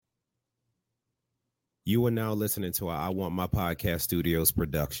You are now listening to I Want My Podcast Studios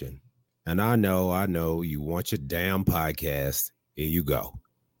production. And I know you want your damn podcast. Here you go.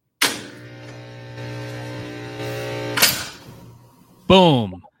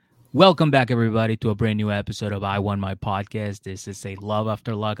 Boom. Welcome back, everybody, to a brand new episode of I Want My Podcast. This is a Love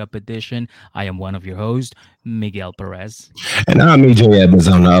After Lockup edition. I am one of your hosts, Miguel Perez. And I'm EJ Evans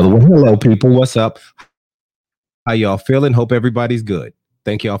on the other one. Hello, people. What's up? How y'all feeling? Hope everybody's good.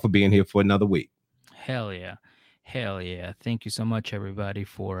 Thank y'all for being here for another week. Hell yeah. Thank you so much, everybody,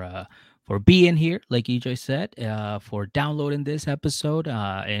 for being here, like EJ said, for downloading this episode,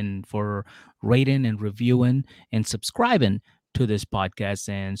 and for rating and reviewing and subscribing to this podcast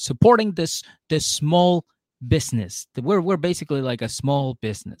and supporting this small business. We're basically like a small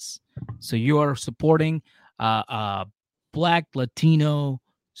business. So you are supporting a Black Latino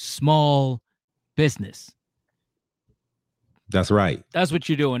small business. That's right. That's what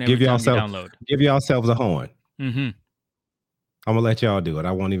you're doing every time you download. Give yourselves a horn. Mm-hmm. I'm going to let y'all do it.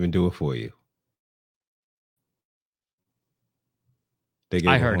 I won't even do it for you. They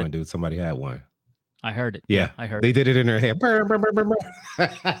gave a horn, dude. Somebody had one. I heard it. Yeah, I heard they it. did it in their head.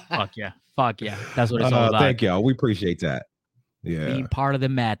 Fuck yeah. That's what it's all about. Thank y'all. We appreciate that. Yeah. Being part of the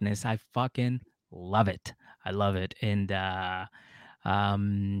madness. I fucking love it. I love it. And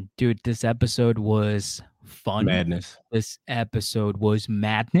dude, this episode was fun. Madness. This episode was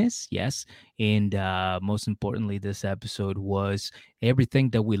madness, yes. And most importantly, this episode was everything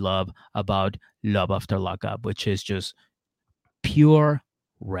that we love about Love After Lockup, which is just pure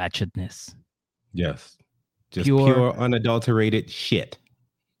ratchetness. Yes. Just pure unadulterated shit.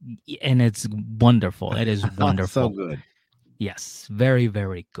 And it's wonderful. It is wonderful. So good. Yes, very,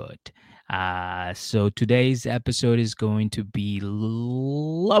 very good. So today's episode is going to be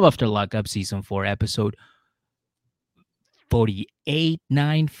Love After Lockup Season 4, episode 48,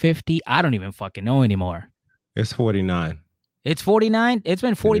 950. I don't even fucking know anymore. It's 49. It's 49? It's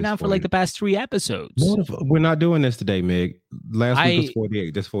been 49 for like the past 3 episodes. We're not doing this today, Mig. Last week was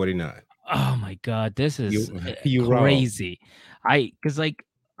 48. This 49. Oh my God, this is you crazy.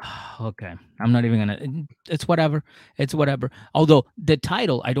 Okay, I'm not even gonna. It's whatever. Although the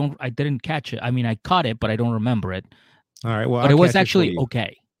title, I didn't catch it. I mean, I caught it, but I don't remember it. All right, well, but it was actually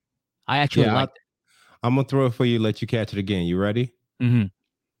okay. I actually liked it. I'm gonna throw it for you. Let you catch it again. You ready? Mm-hmm.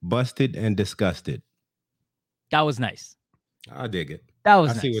 Busted and Disgusted. That was nice. I dig it. That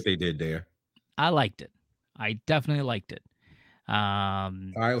was. I see what they did there. I liked it. I definitely liked it. All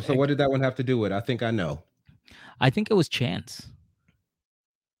right. So what did that one have to do with? I think I know. I think it was Chance.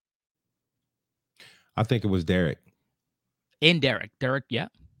 I think it was Derek. Derek, yeah.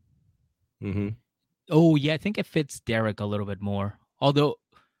 Mm-hmm. Oh, yeah, I think it fits Derek a little bit more. Although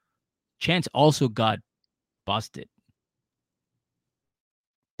Chance also got busted.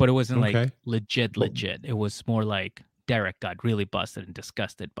 But it wasn't like legit. It was more like Derek got really busted and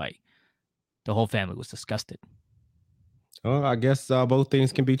disgusted by the whole family was disgusted. Oh, I guess both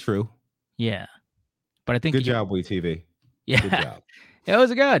things can be true. Yeah. But I think good job, WeTV. Yeah. Good job. It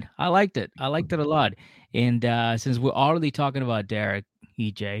was good. I liked it. I liked it a lot. And since we're already talking about Derek,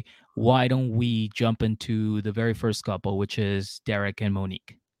 EJ, why don't we jump into the very first couple, which is Derek and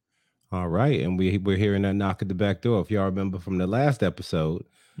Monique? All right. And we're hearing that knock at the back door. If y'all remember from the last episode,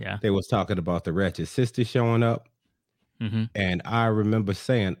 they was talking about the wretched sister showing up. Mm-hmm. And I remember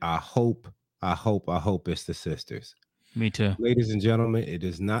saying, I hope it's the sisters. Me too. Ladies and gentlemen, it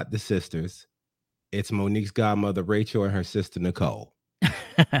is not the sisters. It's Monique's godmother, Rachel, and her sister, Nicole.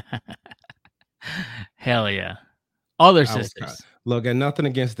 Hell yeah. Other sisters. Look, and nothing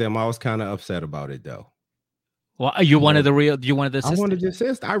against them. I was kind of upset about it, though. Well, you wanted the sisters? I wanted your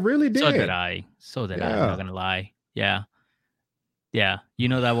sister. I really did. So did I. I'm not going to lie. Yeah. Yeah. You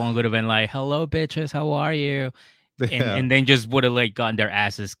know, that one would have been like, hello, bitches. How are you? And then just would have like gotten their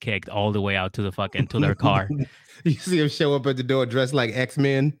asses kicked all the way out to the fucking to their car. You see them show up at the door dressed like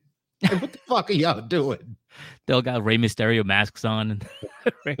X-Men. Like, what the fuck are y'all doing? They all got Rey Mysterio masks on and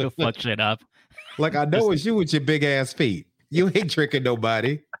ready to fuck shit up. Like, I know it's you with your big ass feet. You ain't tricking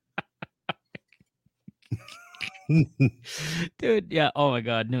nobody. Dude, yeah. Oh my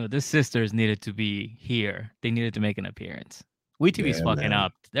God. No, the sisters needed to be here. They needed to make an appearance. WeTV's fucking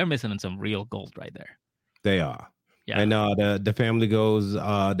up. They're missing some real gold right there. They are. Yeah. And the family goes,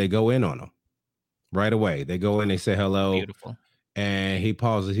 they go in on them right away. They go in, they say hello. Beautiful. And he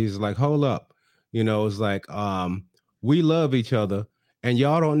pauses. He's like, hold up. You know, it's like, we love each other and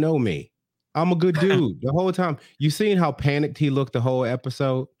y'all don't know me. I'm a good dude. The whole time. You seen how panicked he looked the whole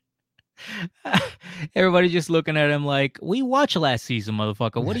episode? Everybody just looking at him like, we watched last season,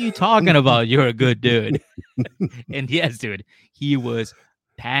 motherfucker. What are you talking about? You're a good dude. And yes, dude, he was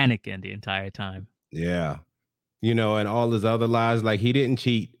panicking the entire time. Yeah. And all his other lies, like he didn't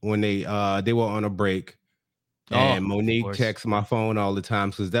cheat when they were on a break. Oh, And of Monique course. texts my phone all the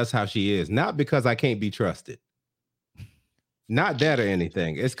time because that's how she is. Not because I can't be trusted. Not that or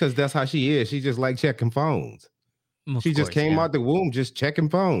anything. It's because that's how she is. She just like checking phones. Of She just course, came yeah. out the womb just checking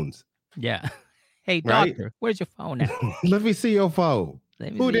phones, Yeah. Hey, right? doctor, where's your phone at? Let me see your phone.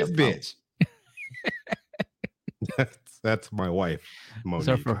 Let me Who see your this phone. bitch? That's my wife, Those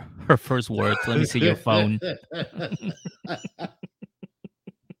are Monique. for her first words. Let me see your phone.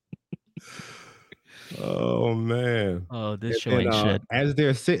 Oh man. Oh, this And show then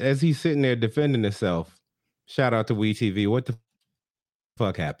ain't shit. as he's sitting there defending himself, shout out to WeTV. What the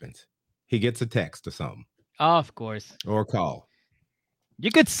fuck happens? He gets a text or something Of course. or a call.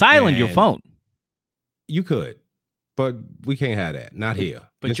 You could silent your And phone, you could, but we can't have that. Not but here.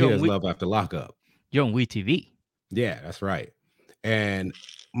 but This here is love after lockup. you're on WeTV. Yeah, that's right. And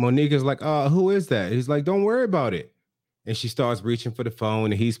Monique is like, who is that? He's like, don't worry about it. And she starts reaching for the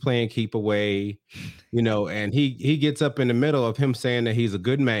phone and he's playing keep away, and he gets up in the middle of him saying that he's a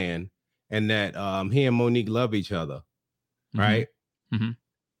good man and that he and Monique love each other, Mm-hmm. right? Mm-hmm.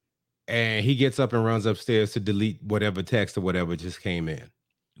 And he gets up and runs upstairs to delete whatever text or whatever just came in.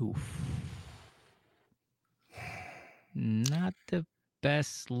 Oof. Not the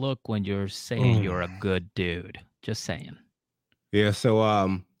best look when you're saying you're a good dude. Just saying. Yeah,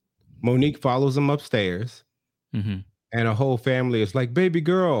 so Monique follows him upstairs Mm-hmm. and her whole family is like, baby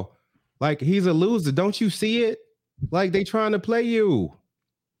girl, like he's a loser. Don't you see it? Like they trying to play you.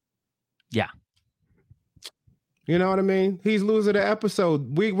 Yeah. You know what I mean? He's loser of the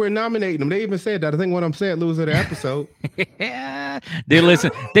episode. We're nominating him. They even said that. I think what I'm saying, loser of the episode. Yeah. They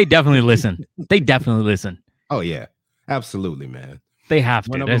listen. They definitely listen. They definitely listen. Oh yeah, absolutely, man. They have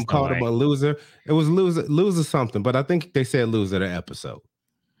One to. of them There's no called him way. a loser. It was loser something, but I think they said loser of the episode.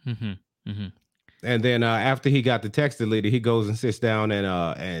 Mm-hmm. Mm-hmm. And then after he got the text deleted, he goes and sits down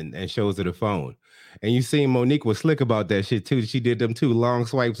and shows her the phone. And you seen Monique was slick about that shit too. She did them 2 long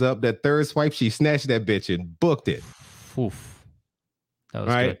swipes up. That third swipe, she snatched that bitch and booked it. Oof. That was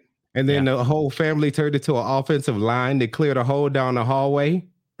Right. good. And then Yeah. the whole family turned into an offensive line. They cleared a hole down the hallway,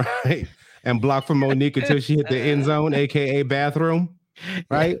 right? And blocked from Monique until she hit the end zone, aka bathroom. Yeah.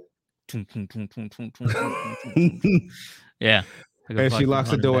 Right. Yeah. Like a And she fucking locks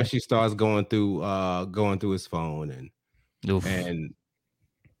the running door and back. she starts going through his phone Oof. and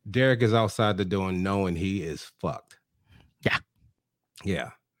Derek is outside the door knowing he is fucked. Yeah.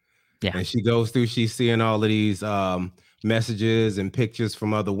 Yeah. Yeah. And she goes through, she's seeing all of these messages and pictures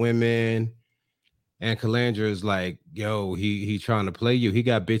from other women. And Calandra is like, yo, he trying to play you. He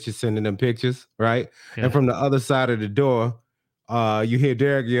got bitches sending them pictures, right? Yeah. And from the other side of the door, you hear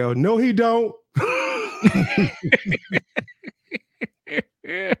Derek yell, no, he don't.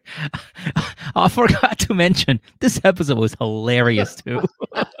 I forgot to mention this episode was hilarious too.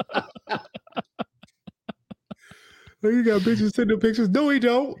 You got bitches sending pictures. No, he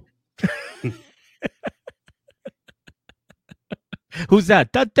don't. Who's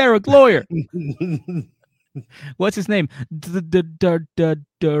that? That Derek Lawyer. What's his name? Derek.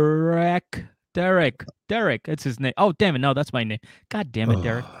 Derek. That's his name. Oh, damn it. No, that's my name. God damn it,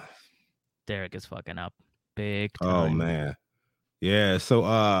 Derek. Derek is fucking up big time. Oh man. Yeah,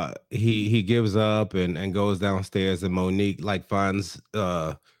 so he gives up and goes downstairs and Monique like finds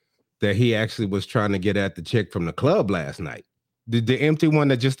that he actually was trying to get at the chick from the club last night. The empty one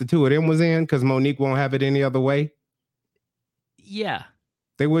that just the two of them was in because Monique won't have it any other way. Yeah.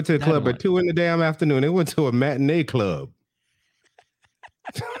 They went to the That club one. at 2 in the damn afternoon. They went to a matinee club.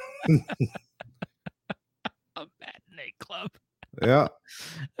 A matinee club. Yeah,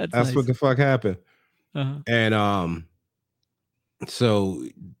 That's that's nice. what the fuck happened. Uh-huh. And so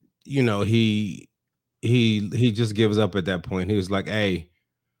he just gives up at that point. He was like, "Hey,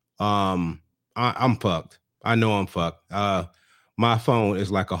 I'm fucked. I know I'm fucked. My phone is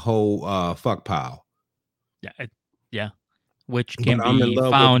like a whole fuck pile. Yeah. Yeah. Which But can I'm in be love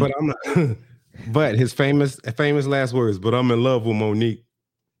with. found. But I'm not. But his famous last words. But I'm in love with Monique.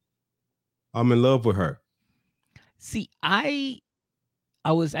 I'm in love with her. See, I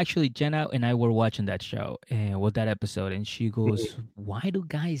was actually Jenna and I were watching that show and with that episode, and she goes, "Why do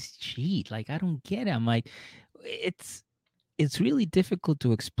guys cheat? Like, I don't get it." I'm like, it's really difficult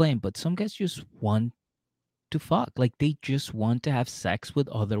to explain, but some guys just want to fuck. Like, they just want to have sex with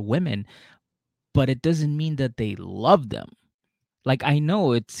other women, but it doesn't mean that they love them. Like, I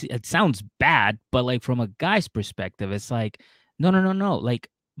know it sounds bad, but like from a guy's perspective, it's like, no. Like,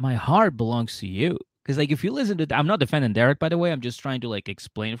 my heart belongs to you. Because like if you listen to, I'm not defending Derek, by the way. I'm just trying to like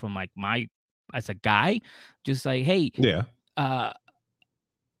explain from like my as a guy, just like, hey, Yeah. uh,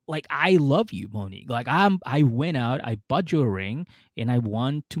 like I love you, Monique. Like I went out, I bought you a ring, and I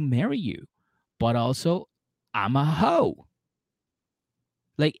want to marry you, but also I'm a hoe.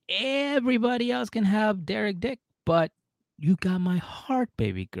 Like everybody else can have Derek Dick, but you got my heart,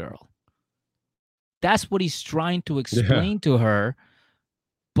 baby girl. That's what he's trying to Yeah. explain to her,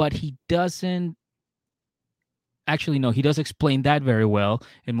 but he doesn't actually no, he does explain that very well.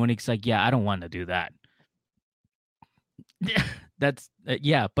 And Monique's like, yeah, I don't want to do that. That's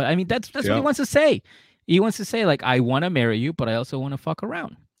yeah, but I mean that's what he Yep. wants to say. He wants to say like I want to marry you, but I also want to fuck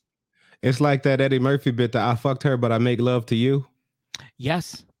around. It's like that Eddie Murphy bit that I fucked her, but I make love to you.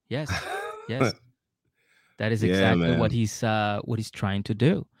 Yes, yes, yes. That is Yeah, exactly man. what he's trying to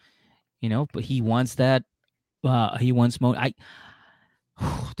do. You know, but he wants that. He wants more. I.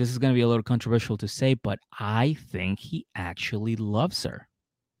 This is going to be a little controversial to say, but I think he actually loves her.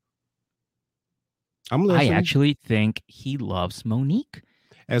 I'm I listening actually think he loves Monique,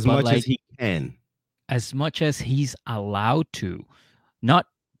 as but much as like he can. as much as he's allowed to, not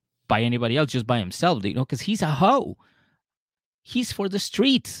by anybody else, just by himself, you know, because he's a hoe. He's for the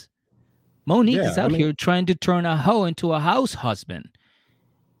streets. Monique Yeah, is I out mean, here trying to turn a hoe into a house husband.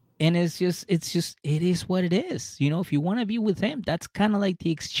 And it is what it is. You know, if you want to be with him, that's kind of like the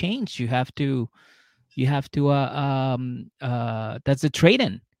exchange that's the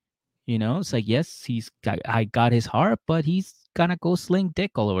trade-in. You know, it's like, yes, I got his heart, but he's gonna go sling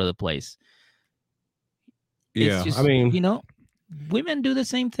dick all over the place. It's yeah, I just, mean, you know, women do the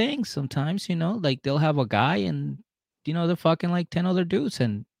same thing sometimes, you know, like they'll have a guy and, you know, they're fucking like 10 other dudes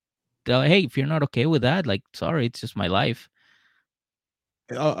and they're like, hey, if you're not okay with that, like, sorry, it's just my life.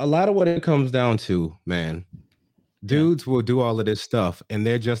 a lot of what it comes down to, man, Yeah. dudes will do all of this stuff, and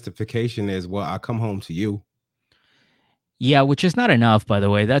their justification is, well, I come home to you. Yeah, which is not enough, by the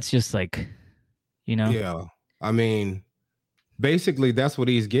way. That's just like, you know, Yeah. I mean, basically, that's what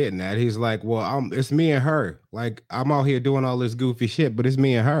he's getting at. He's like, well, it's me and her. Like, I'm out here doing all this goofy shit, but it's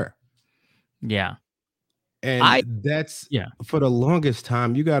me and her. yeah. I, And that's yeah. for the longest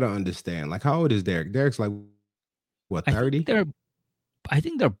time, you got to understand. Like, how old is Derek? Derek's like, what, I think 30? they're, I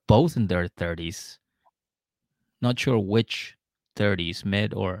think they're both in their 30s. Not sure which 30s,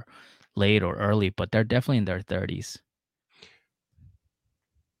 mid or late or early, but they're definitely in their 30s.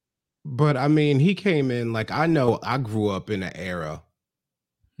 But I mean, he came in like, I know I grew up in an era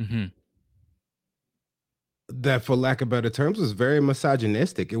Mm-hmm. that, for lack of better terms, was very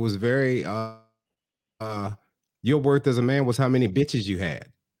misogynistic. It was very, uh, your worth as a man was how many bitches you had.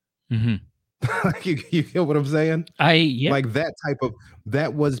 Mm-hmm. Like, you feel what I'm saying? Yeah. Like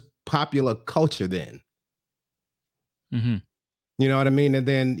that was popular culture then. Mm-hmm. You know what I mean? And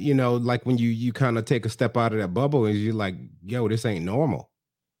then, like when you kind of take a step out of that bubble and you're like, yo, this ain't normal.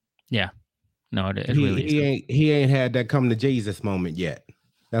 Yeah. No, it He really he isn't. ain't he ain't had that come to Jesus moment yet.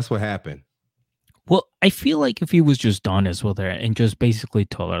 That's what happened. Well, I feel like if he was just honest with her and just basically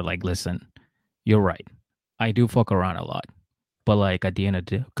told her, like, listen, you're right. I do fuck around a lot. But like at the end of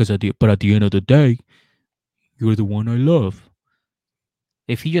the but at the end of the day, you're the one I love.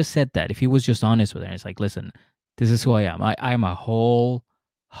 If he just said that, if he was just honest with her, it's like, listen, this is who I am. I'm a whole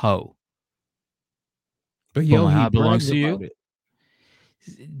hoe. But But yo, my he heart belongs brags to you. about it.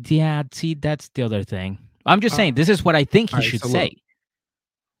 Yeah, see, that's the other thing. I'm just Uh, saying, this is what I think all he right, should so look, say,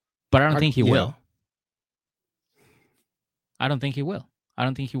 but I don't think he yeah, will. I don't think he will. I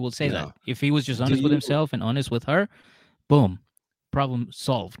don't think he will say that. yeah. If he was just Do honest with you himself and honest with her, boom, problem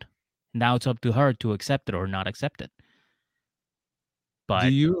solved. Now it's up to her to accept it or not accept it. do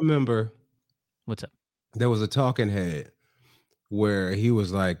But you remember what's up? there was a talking head where he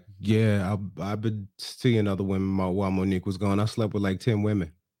was like, "Yeah, I've been seeing other women while Monique was gone. I slept with like 10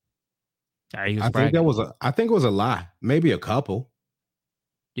 women." He was bragging. I think it was a lie, maybe a couple.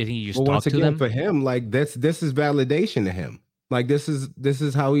 You think you But just once talk to again, them? for him, like this is validation to him. Like this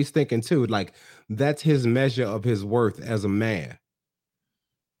is how he's thinking too. Like that's his measure of his worth as a man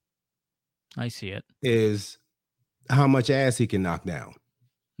I see it. is how much ass he can knock down.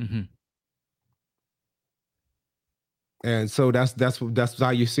 Mm-hmm. And so that's how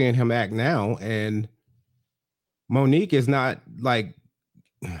you're seeing him act now. And Monique is not like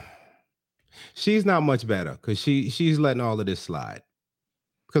she's not much better because she's letting all of this slide.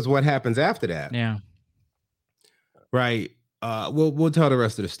 Because what happens after that, Yeah. right? We'll tell the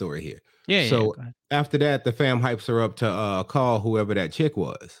rest of the story here. Yeah. Yeah. So Go ahead. after that, the fam hypes her up to call whoever that chick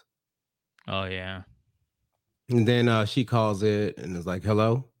was. Oh yeah. And then she calls it and is like,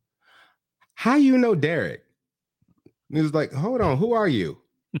 "Hello, how you know Derek?" And he's like, "Hold on, who are you?"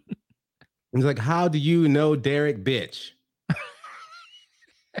 He's like, "How do you know Derek, bitch?"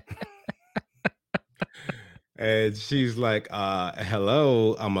 And she's like,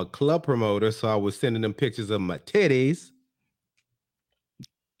 hello, I'm a club promoter, so I was sending them pictures of my titties.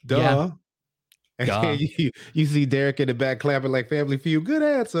 Yeah. Duh. And then Duh. you see Derek in the back clapping like Family Feud. Good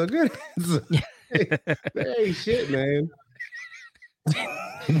answer. Good answer. Hey, that ain't shit, man.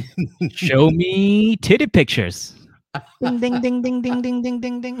 Show me titty pictures. Ding, ding, ding, ding, ding, ding, ding,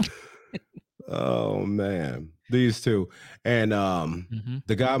 ding, ding. Oh man, these two, and Mm-hmm.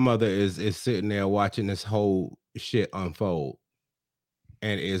 the godmother is sitting there watching this whole shit unfold,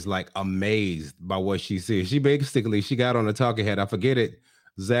 and is like amazed by what she sees. She got on the talking head. I forget it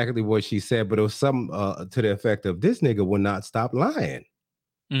exactly what she said, but it was some to the effect of this nigga will not stop lying.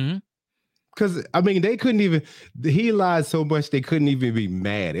 Mm-hmm. Because I mean, they couldn't even. He lied so much they couldn't even be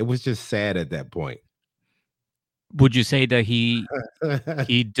mad. It was just sad at that point. Would you say that he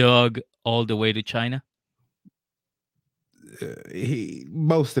dug all the way to China? He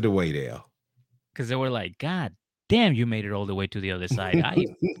most of the way there. Because they were like, God damn, you made it all the way to the other side. I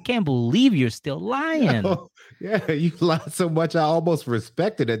can't believe you're still lying. Yo, yeah, you lied so much. I almost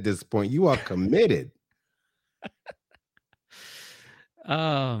respect it at this point. You are committed.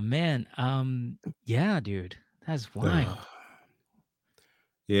 Oh man. Yeah, dude. That's wild.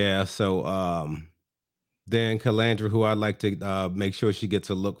 Yeah. So then Calandra, who I'd like to make sure she gets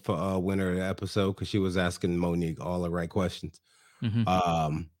a look for winner of the episode because she was asking Monique all the right questions.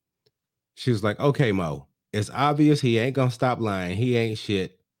 Mm-hmm. She was like, okay, Mo, it's obvious he ain't gonna stop lying. He ain't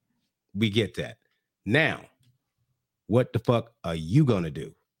shit. We get that. Now, what the fuck are you gonna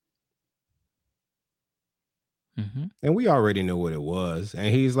do? Mm-hmm. And we already knew what it was.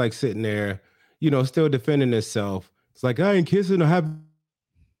 And he's like sitting there, still defending himself. It's like, I ain't kissing or having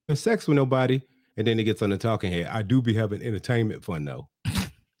sex with nobody. And then he gets on the talking head. I do be having entertainment fun though.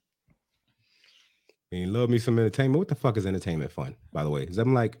 And you love me some entertainment. What the fuck is entertainment fun, by the way? Is that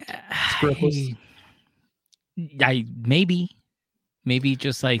like strippers? I maybe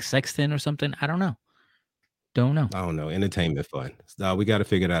just like sexting or something. I don't know. Don't know. I don't know. Entertainment fun. We got to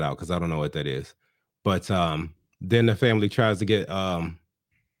figure that out because I don't know what that is. But then the family tries to get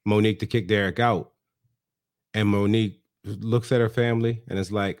Monique to kick Derek out. And Monique looks at her family and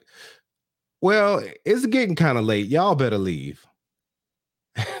is like, well, it's getting kind of late. Y'all better leave.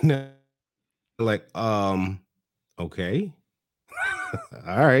 Like, okay.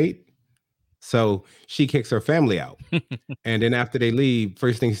 All right. So she kicks her family out. And then after they leave,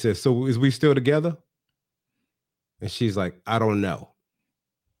 first thing he says, so is we still together? And she's like, I don't know.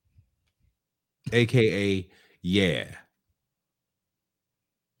 AKA, yeah.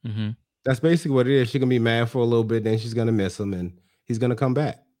 Mm-hmm. That's basically what it is. She's going to be mad for a little bit, then she's going to miss him, and he's going to come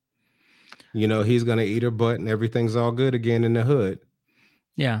back. He's going to eat her butt, and everything's all good again in the hood.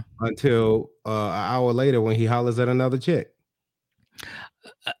 Yeah. Until an hour later when he hollers at another chick.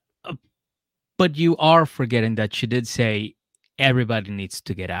 But you are forgetting that she did say everybody needs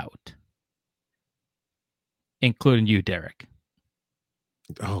to get out, including you, Derek.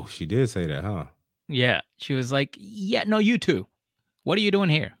 Oh, she did say that, huh? Yeah. She was like, yeah, no, you too. What are you doing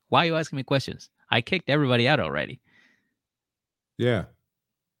here? Why are you asking me questions? I kicked everybody out already. Yeah.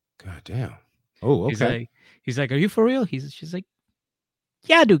 God damn. Oh, okay. He's like, are you for real? She's like,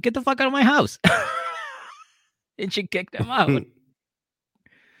 yeah, dude, get the fuck out of my house. And she kicked him out.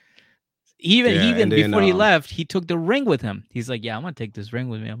 Even before he left, he took the ring with him. He's like, yeah, I'm going to take this ring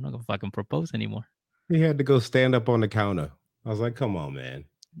with me. I'm not going to fucking propose anymore. He had to go stand up on the counter. I was like, come on, man.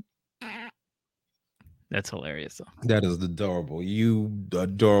 That's hilarious, though. That is adorable. You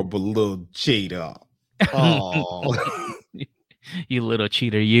adorable little cheater. Oh. You little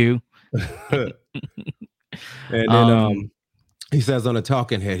cheater, you. And then he says on the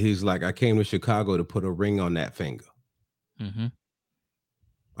talking head, he's like, I came to Chicago to put a ring on that finger. Mm-hmm.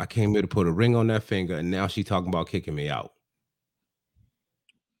 I came here to put a ring on that finger, and now she's talking about kicking me out.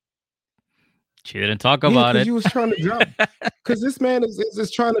 She didn't talk about it. You was trying to drop, because this man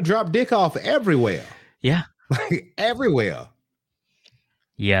is trying to drop dick off everywhere. Yeah. Like, everywhere.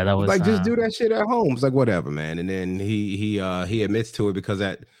 Yeah, that was like, just do that shit at home. It's like, whatever, man. And then he admits to it because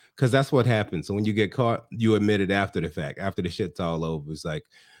that's what happens. So when you get caught, you admit it after the fact, after the shit's all over. It's like,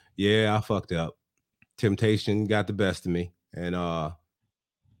 yeah, I fucked up. Temptation got the best of me. And I'll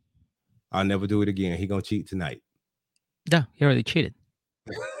never do it again. He gonna cheat tonight. Yeah, he already cheated.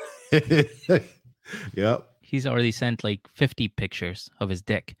 Yep. He's already sent like 50 pictures of his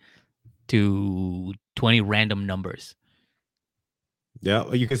dick to 20 random numbers.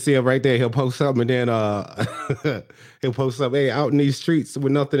 Yeah, you can see him right there. He'll post something and then he'll post something, hey, out in these streets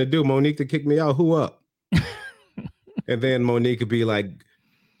with nothing to do. Monique to kick me out. Who up? And then Monique could be like,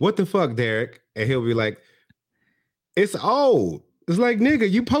 what the fuck, Derek? And he'll be like, it's old. It's like, nigga,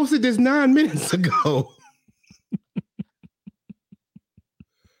 you posted this 9 minutes ago.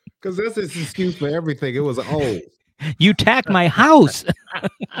 Because that's his excuse for everything. It was old. You tagged my house.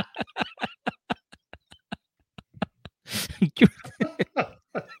 you,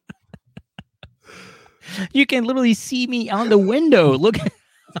 you can literally see me on the window. Look.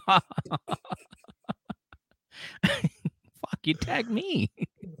 Fuck, you tagged me.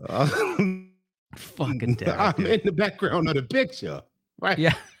 Fucking Derek, I'm dude. in the background of the picture. Right.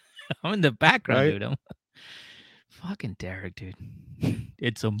 Yeah. I'm in the background, Right? dude. I'm fucking Derek, dude.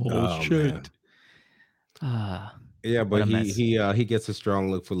 It's a Oh, bullshit. Yeah, What but a mess. he gets a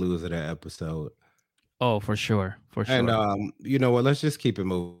strong look for loser that episode. Oh, for sure. For And sure. you know what? Let's just keep it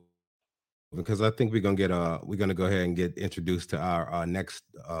moving because I think we're gonna go ahead and get introduced to our next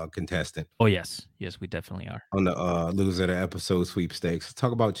contestant Oh, yes. Yes, we definitely are. on the loser that episode sweepstakes. Let's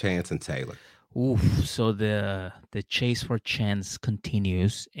talk about Chance and Taylor. Oof. So the chase for Chance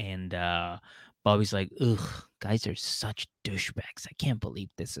continues, and Bobby's like, "Ugh, guys are such douchebags. I can't believe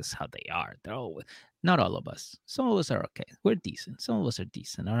this is how they are. They're all not all of us. Some of us are okay. We're decent. Some of us are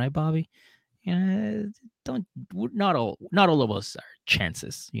decent. All right, Bobby. Yeah, not all of us are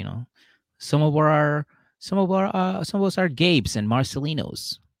Chances. You know, some of us are Gabes and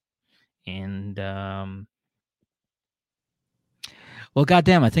Marcelinos, and well,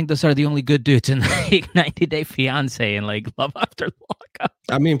 goddamn, I think those are the only good dudes in like 90 Day Fiance and like Love After Lockup.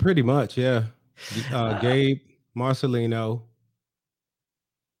 I mean, pretty much, yeah. Gabe, Marcelino,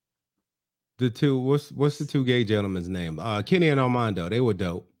 the two. What's the two gay gentlemen's name? Kenny and Armando. They were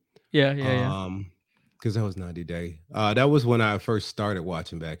dope. Yeah. Because that was 90 Day. That was when I first started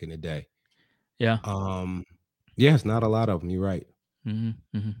watching back in the day. Yeah. Yes, not a lot of them. You're right.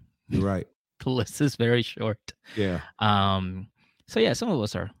 Mm-hmm. You're right. The list is very short. Yeah. So yeah, some of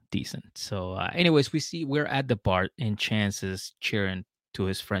us are decent. So anyways, we're at the bar and Chance is cheering to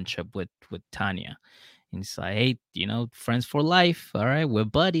his friendship with Tanya. And he's like, hey, you know, friends for life. All right, we're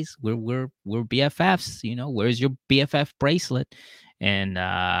buddies. We're BFFs. You know, where's your BFF bracelet? And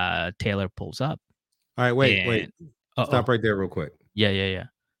Taylor pulls up. All right, wait. Stop right there real quick. Yeah.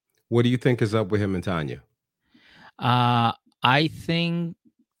 What do you think is up with him and Tanya? I think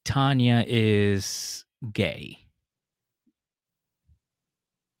Tanya is gay.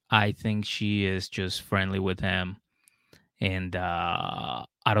 I think she is just friendly with him. And I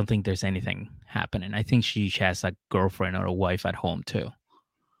don't think there's anything happening. I think she has a girlfriend or a wife at home too.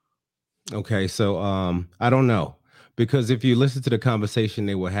 Okay, so I don't know. Because if you listen to the conversation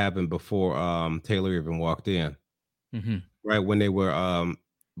they were having before Taylor even walked in, right when they were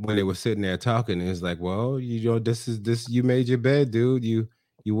sitting there talking, it's like, well, you know, this you made your bed, dude. You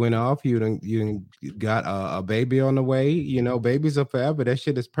went off. You got a baby on the way. You know, babies are forever. That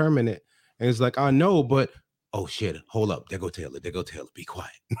shit is permanent. And it's like, I know, but oh shit, hold up. There go Taylor. Be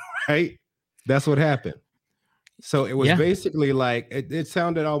quiet. Right? That's what happened. So it was basically like it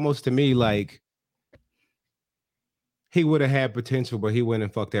sounded almost to me like he would have had potential, but he went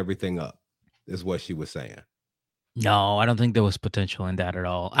and fucked everything up, is what she was saying. No, I don't think there was potential in that at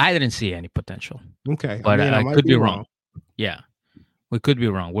all. I didn't see any potential. Okay. But I mean, I could be wrong. Yeah. We could be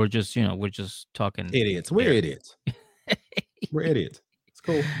wrong. We're just talking idiots. We're idiots. We're idiots. It's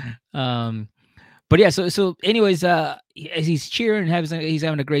cool. But yeah, so anyways, as he's cheering, he's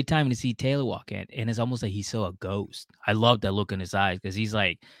having a great time, and you see Taylor walk in, and it's almost like he saw a ghost. I love that look in his eyes because he's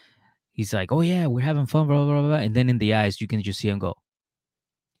like, oh yeah, we're having fun, blah blah blah, and then in the eyes you can just see him go,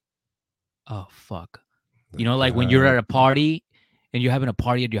 oh fuck, you know, like when you're at a party and you're having a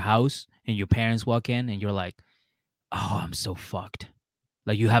party at your house and your parents walk in and you're like, oh, I'm so fucked.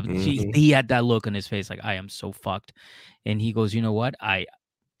 Like you have, he had that look on his face, like I am so fucked, and he goes, you know what, I'm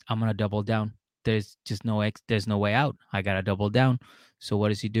gonna double down. There's just there's no way out. I gotta double down. So what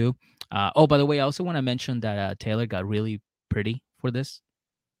does he do? Oh, by the way, I also want to mention that Taylor got really pretty for this.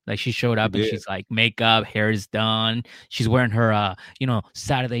 Like she showed up and she's like makeup, hair is done. She's wearing her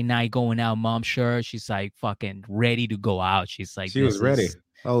Saturday night going out mom shirt. She's like fucking ready to go out. She's like, she was ready.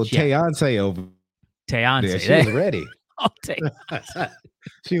 Oh, Tayance over there. She was ready. Oh,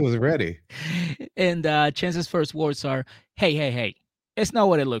 she was ready. And Chance's first words are, hey, it's not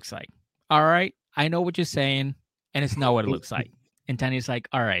what it looks like. All right, I know what you're saying, and it's not what it looks like. And Tanya's like,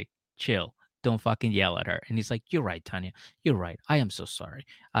 all right, chill. Don't fucking yell at her. And he's like, you're right, Tanya. You're right. I am so sorry.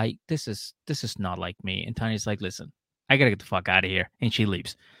 This is not like me. And Tanya's like, listen, I gotta get the fuck out of here. And she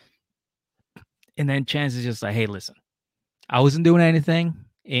leaves. And then Chance is just like, hey, listen, I wasn't doing anything,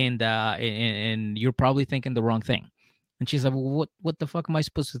 and you're probably thinking the wrong thing. And she's like, well, what the fuck am I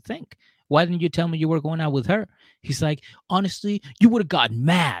supposed to think? Why didn't you tell me you were going out with her? He's like, honestly, you would have gotten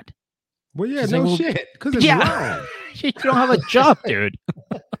mad. Well, yeah, she's no like, shit, because it's wrong. You don't have a job, dude.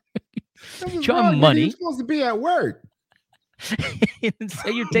 You have money. You're supposed to be at work.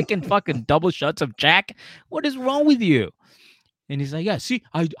 Say you're taking fucking double shots of Jack. What is wrong with you? And he's like, yeah, see,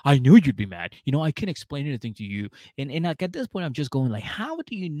 I knew you'd be mad. I can't explain anything to you. And like at this point, I'm just going like, how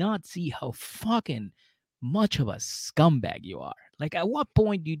do you not see how fucking much of a scumbag you are? Like, at what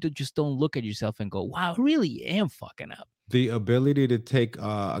point you just don't look at yourself and go, wow, I really am fucking up. The ability to take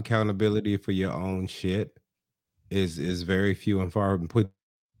accountability for your own shit is very few and far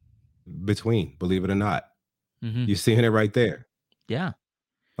between, believe it or not. Mm-hmm. You're seeing it right there. Yeah,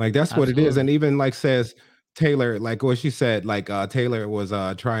 Like that's what it is. absolutely. And even like says Taylor, like what she said, like Taylor was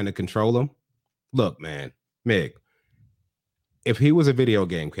trying to control him. Look, man, Mig, if he was a video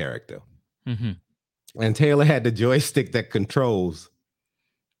game character Mm-hmm. and Taylor had the joystick that controls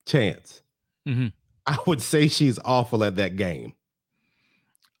Chance, Mm-hmm. I would say she's awful at that game.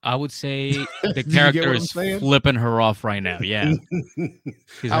 I would say the Do you get character what I'm is saying? flipping her off right now. Yeah.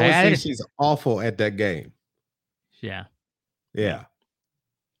 He's I like, would say she's awful at that game. yeah. Yeah.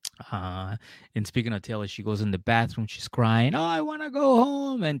 Yeah. And speaking of Taylor, she goes in the bathroom. She's crying. Oh, I want to go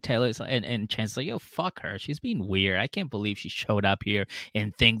home. And Taylor's like, and Chance's like, yo, fuck her. She's being weird. I can't believe she showed up here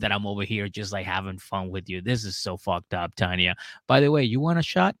and think that I'm over here just like having fun with you. This is so fucked up, Tanya. By the way, you want a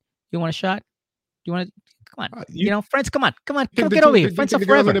shot? You want a shot? You want to? Come on. Friends, come on. Come get over here. You Friends think are the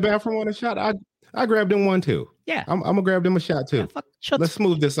girls in forever. the bathroom want a shot? I grabbed them one too. Yeah. I'm gonna grab them a shot too. Yeah, fuck, shots, Let's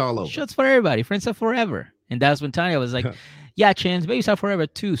smooth this all over. Shots for everybody. Friends are forever. And that's when Tanya was like, yeah, Chance, babies are forever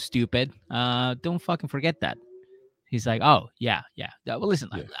too, stupid. Don't fucking forget that. He's like, oh, yeah. Well, listen,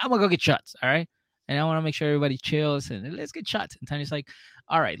 Yeah. I'm going to go get shots, all right? And I want to make sure everybody chills and let's get shots. And Tanya's like,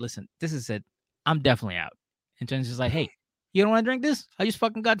 all right, listen, this is it. I'm definitely out. And Tanya's just like, hey, you don't want to drink this? I just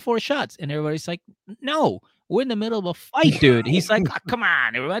fucking got 4 shots. And everybody's like, no, we're in the middle of a fight, dude. He's like, oh, come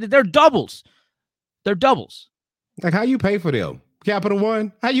on, everybody. They're doubles. Like, how you pay for them? Capital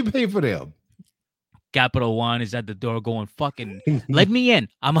One, how you pay for them? Capital One is at the door going, fucking, let me in.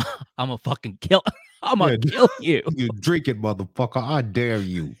 I'm a fucking kill. I'm gonna kill you. You drink it, motherfucker. I dare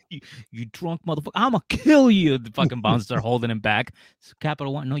you. You drunk motherfucker. I'm gonna kill you. The fucking bouncers are holding him back. So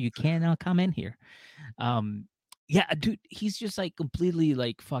Capital One, no, you cannot come in here. Yeah, dude, he's just like completely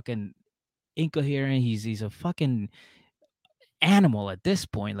like fucking incoherent. He's a fucking animal at this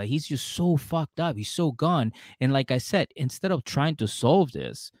point. Like he's just so fucked up. He's so gone. And like I said, instead of trying to solve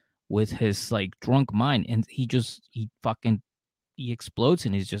this with his like drunk mind, and he explodes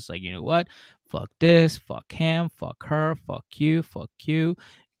and he's just like, you know what? Fuck this, fuck him, fuck her, fuck you.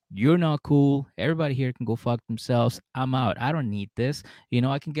 You're not cool. Everybody here can go fuck themselves. I'm out. I don't need this.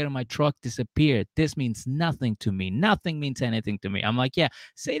 I can get in my truck, disappear. This means nothing to me. Nothing means anything to me. I'm like, yeah,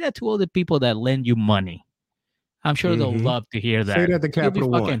 say that to all the people that lend you money. I'm sure they'll love to hear that. Say that to Capital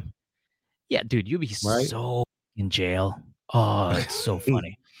One. Yeah, dude, you'll be so in jail. Oh, it's so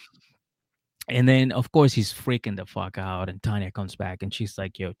funny. And then, of course, he's freaking the fuck out. And Tanya comes back and she's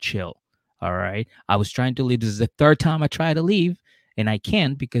like, yo, chill. All right. I was trying to leave. This is the 3rd time I try to leave. And I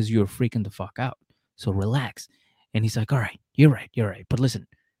can't because you're freaking the fuck out. So relax. And he's like, all right, you're right. But listen,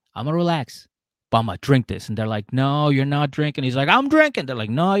 I'm going to relax. But I'm going to drink this. And they're like, no, you're not drinking. He's like, I'm drinking. They're like,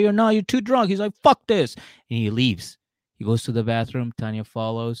 no, you're not. You're too drunk. He's like, fuck this. And he leaves. He goes to the bathroom. Tanya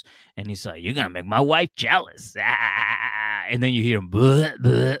follows. And he's like, you're going to make my wife jealous. Ah. And then you hear him, bleh,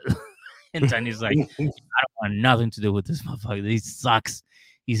 bleh. And Tanya's like, I don't want nothing to do with this motherfucker. He sucks.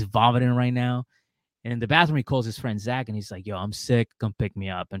 He's vomiting right now. And in the bathroom, he calls his friend Zach, and he's like, yo, I'm sick. Come pick me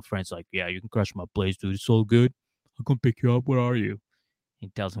up. And friend's like, yeah, you can crush my place, dude. It's all good. I'll come pick you up. Where are you? He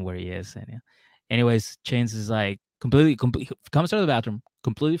tells him where he is. And anyways, Chance is like, completely comes out of the bathroom,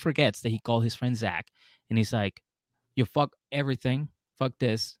 completely forgets that he called his friend Zach. And he's like, yo, fuck everything. Fuck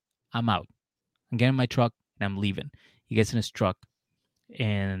this. I'm out. I'm getting in my truck, and I'm leaving. He gets in his truck.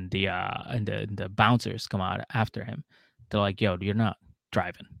 And the bouncers come out after him. They're like, yo, you're not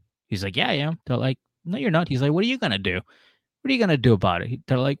driving. He's like, yeah, I am. They're like, no, you're not. He's like, what are you gonna do? What are you gonna do about it?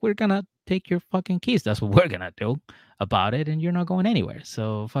 They're like, we're gonna take your fucking keys. That's what we're gonna do about it, and you're not going anywhere.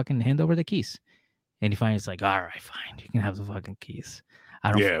 So fucking hand over the keys. And he finally is like, all right, fine, you can have the fucking keys.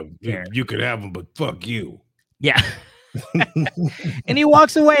 I don't care. You could have them, but fuck you. Yeah. And he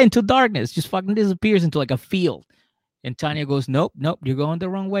walks away into darkness, just fucking disappears into like a field. And Tanya goes, nope, you're going the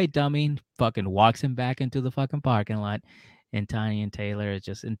wrong way, dummy. And fucking walks him back into the fucking parking lot. And Tanya and Taylor is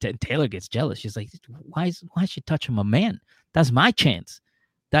just, and Taylor gets jealous. She's like, why is she touching my man? That's my chance.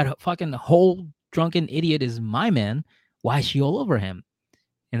 That fucking whole drunken idiot is my man. Why is she all over him?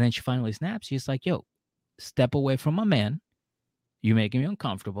 And then she finally snaps. She's like, yo, step away from my man. You're making me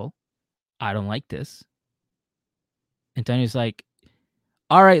uncomfortable. I don't like this. And Tanya's like,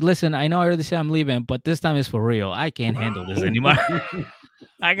 All right, listen, I know I already said I'm leaving, but this time is for real. I can't handle this anymore.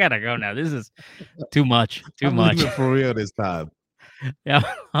 I gotta go now. This is too much. Too I'm much. leaving for real this time. Yeah,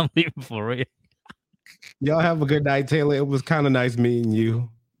 I'm leaving for real. Y'all have a good night, Taylor. It was kind of nice meeting you.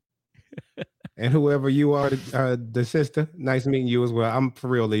 And whoever you are, the sister, nice meeting you as well. I'm for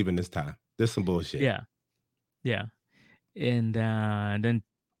real leaving this time. This some bullshit. Yeah, yeah. And then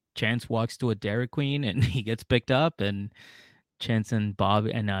Chance walks to a Dairy Queen and he gets picked up, and Chance and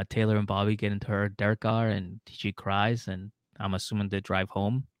Bobby and Taylor and Bobby get into their car, and she cries, and I'm assuming they drive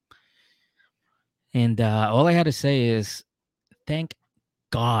home. And all I had to say is, thank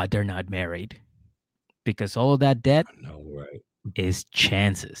God they're not married, because all of that debt I know, right? is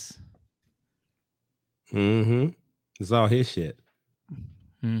Chance's. Mm-hmm. It's all his shit.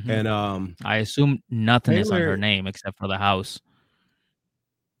 Mm-hmm. And I assume nothing is on her Taylor name except for the house.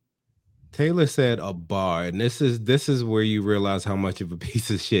 Taylor said a bar, and this is where you realize how much of a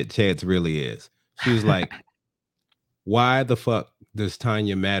piece of shit Chance really is. She was like, "Why the fuck does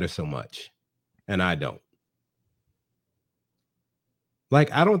Tanya matter so much, and I don't?"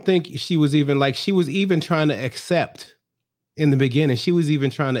 Like, I don't think she was even like she was even trying to accept in the beginning. She was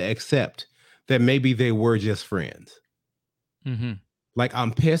even trying to accept that maybe they were just friends. Mm-hmm. Like,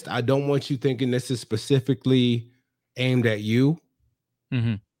 I'm pissed. I don't want you thinking this is specifically aimed at you.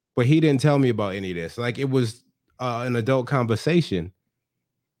 Mm-hmm. But he didn't tell me about any of this. Like, it was an adult conversation.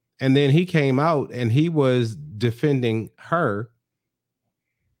 And then he came out and he was defending her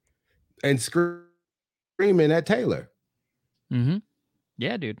and screaming at Taylor. Mm-hmm.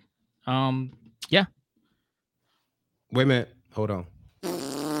 Yeah, dude. Yeah. Wait a minute. Hold on.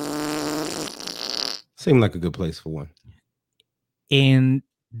 Seemed like a good place for one. And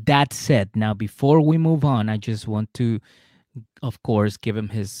that said, now before we move on, I just want to, of course, give him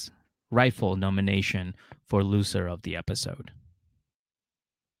his rightful nomination for loser of the episode.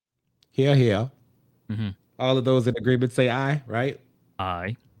 Here, here. Mm-hmm. All of those in agreement say aye, right?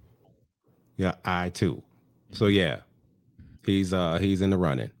 I. Yeah, aye too. So yeah, he's in the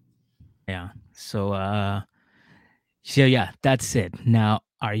running. Yeah. So yeah, that's it. Now,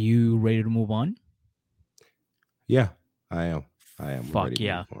 are you ready to move on? Yeah, I am. I'm ready Fuck to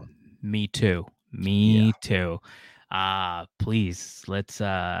yeah. move on. Me too. Yeah. Me too. Please let's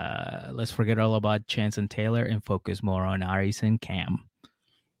forget all about Chance and Taylor and focus more on Aries and Cam.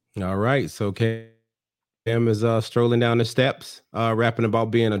 All right. So Cam is strolling down the steps, rapping about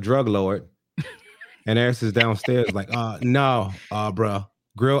being a drug lord. And Aris is downstairs, like, no, bro.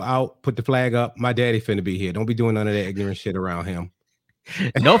 Grill out, put the flag up. My daddy finna be here. Don't be doing none of that ignorant shit around him.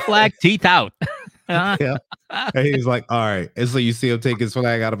 No flag, teeth out. Yeah. And he's like, all right. And so you see him take his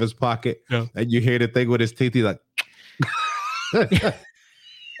flag out of his pocket, Yeah. and you hear the thing with his teeth. He's like,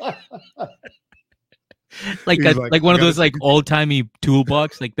 like one of those like old timey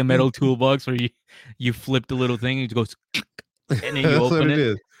toolbox, like the metal toolbox where you flip the little thing and it goes, and then you that's open what it.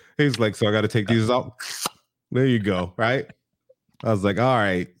 is. He's like, so I got to take these out. There you go. Right. I was like, all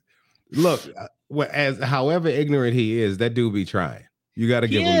right. Look, as however ignorant he is, that dude be trying. You got to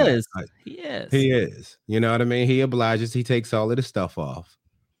give him that. He is. You know what I mean? He obliges. He takes all of the stuff off.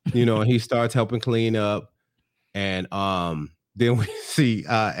 You know, and he starts helping clean up. And then we see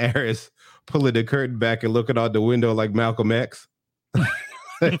Aris pulling the curtain back and looking out the window like Malcolm X.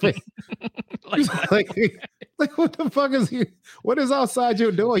 like what the fuck is he? What is outside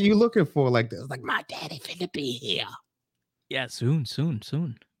your door? You looking for like this? Like, my daddy finna be here. Yeah, soon.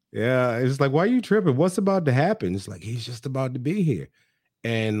 Yeah, it's like, why are you tripping? What's about to happen? It's like, he's just about to be here.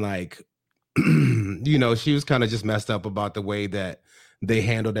 And like, you know, she was kind of just messed up about the way that they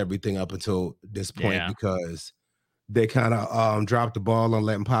handled everything up until this point, because they kind of dropped the ball on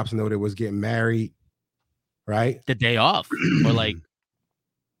letting Pops know they was getting married, right? The day off, or like,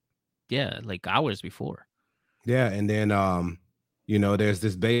 like hours before. Yeah, and then you know, there's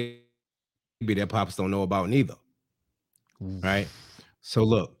this baby that Pops don't know about neither, right? So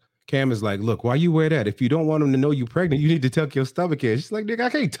look, Cam is like, look, why you wear that? If you don't want him to know you pregnant, you need to tuck your stomach in. She's like, nigga, I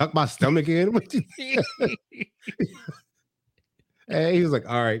can't tuck my stomach in. And he was like,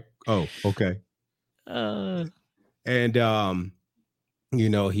 all right. Oh, okay. And you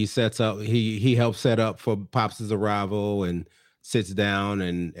know, he sets up, he helps set up for Pops' arrival and sits down,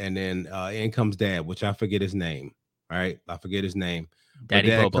 and then in comes Dad, which I forget his name. All right. I forget his name. Daddy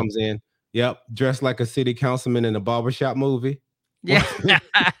but Dad Bobo comes in, yep, dressed like a city councilman in a barbershop movie. Yeah.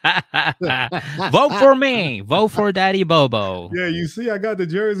 Vote for me. Vote for Daddy Bobo. Yeah, you see, I got the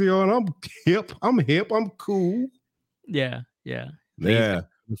jersey on. I'm hip. I'm cool. Yeah. Yeah. The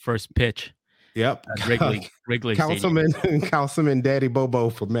first pitch. Yep. Wrigley Councilman Daddy Bobo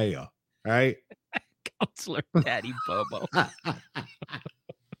for mayor. Right. Counselor Daddy Bobo.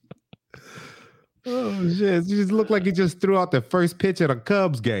 Oh shit! You just look like he just threw out the first pitch at a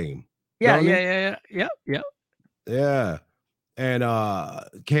Cubs game, Yeah, don't yeah, he? yeah, yeah, yep, yep. Yeah. And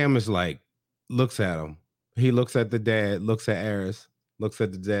Cam is like, looks at him. He looks at the dad, looks at Eris, looks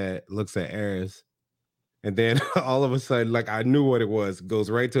at the dad, looks at Eris, and then all of a sudden, like I knew what it was, goes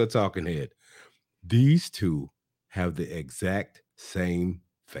right to a talking head. These two have the exact same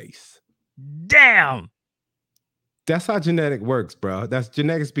face. Damn. That's how genetic works, bro. That's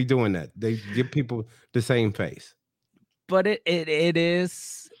genetics be doing that. They give people the same face. But it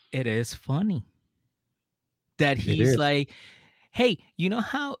is funny that It he's is. like, hey, you know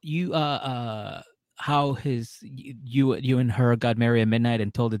how how you and her got married at midnight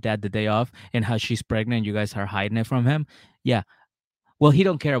and told the dad the day off, and how she's pregnant, you guys are hiding it from him? Yeah. Well, he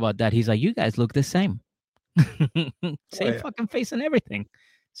don't care about that. He's like, you guys look the same. Oh, Same yeah. fucking face and everything.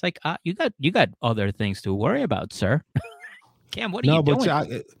 It's like, you got other things to worry about, sir. Cam, what are you No,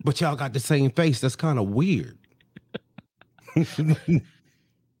 doing? but y'all got the same face. That's kind of weird.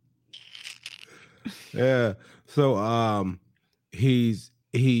 Yeah. So he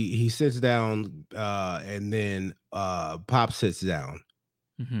sits down and then Pop sits down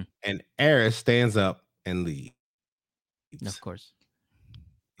Hmm. and Eris stands up and leaves. Of course.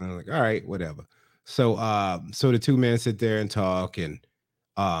 And I'm like, all right, whatever. So so the two men sit there and talk and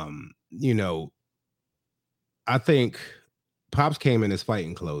you know, I think Pops came in his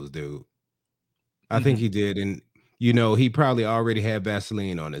fighting clothes, dude. I think Hmm. he did, and he probably already had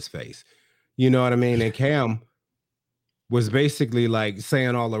Vaseline on his face. You know what I mean? And Cam was basically like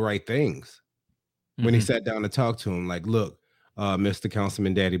saying all the right things when he Hmm. sat down to talk to him. Like, look, Mr.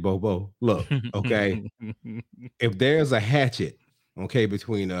 Councilman Daddy Bobo, look, okay, if there's a hatchet, okay,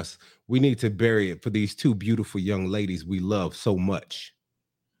 between us, we need to bury it for these two beautiful young ladies we love so much.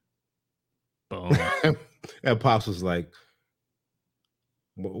 Boom. And Pops was like,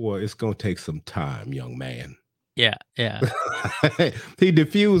 well, it's gonna take some time, young man. Yeah, yeah. He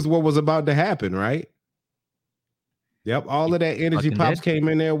diffused what was about to happen, right? Yep, all He of that energy fucking Pops did. came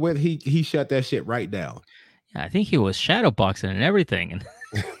in there with, he shut that shit right down. Yeah, I think he was shadow boxing and everything.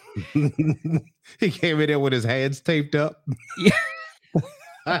 And He came in there with his hands taped up.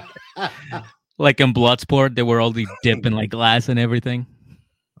 yeah, like in Bloodsport, they were only dipping like glass and everything.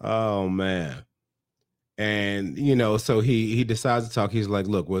 Oh man. And so he decides to talk. He's like,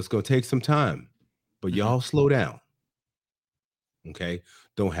 look, well, it's gonna take some time, but Hmm. y'all slow down. Okay.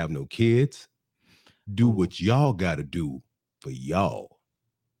 Don't have no kids. Do Oh, what y'all gotta do for y'all.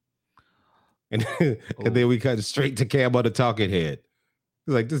 And, and oh. then we cut straight to Cam on the talking head.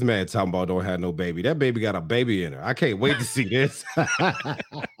 He's like, this man talking about don't have no baby. That baby got a baby in her. I can't wait to see this.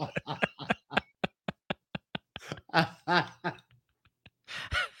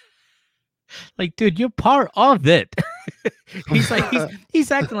 Like, dude, you're part of it. He's like,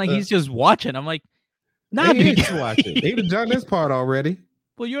 he's acting like he's just watching. I'm like, nah, He dude. is watching. He'd have done this part already.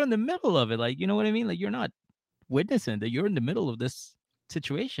 Well, you're in the middle of it. Like, you know what I mean? Like, you're not witnessing that. You're in the middle of this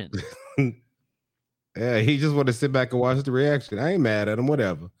situation. Yeah, he just want to sit back and watch the reaction. I ain't mad at him,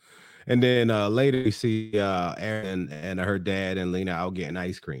 whatever. And then later we see Erin and her dad and Lena out getting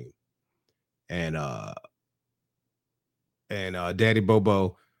ice cream. And Daddy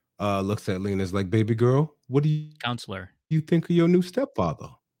Bobo looks at Lena's like, baby girl, what do you think of your Counselor. new stepfather?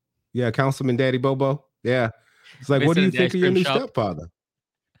 Yeah, Councilman Daddy Bobo. Yeah. It's like, what do you think of your Visited new the ice cream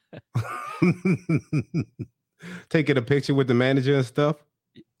shop. stepfather? Taking a picture with the manager and stuff.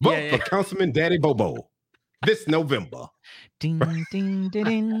 Yeah, Vote yeah. for Councilman Daddy Bobo this November. Ding, ding, ding,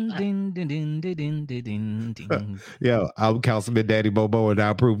 ding, ding, ding, ding, ding, ding, ding. Yeah, I'm Councilman Daddy Bobo and I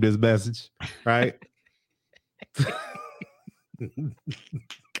approve this message, right?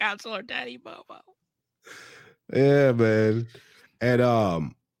 Counselor Daddy Bobo. Yeah, man.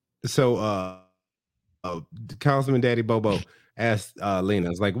 And so Councilman Daddy Bobo asked Lena,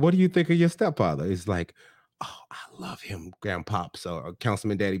 "It's like, what do you think of your stepfather?" He's like, "Oh, I love him, Grandpops or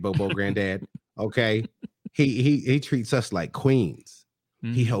Councilman Daddy Bobo, Granddad. Okay, he treats us like queens.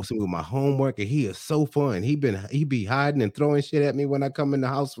 He Hmm. helps me with my homework, and he is so fun. He be hiding and throwing shit at me when I come in the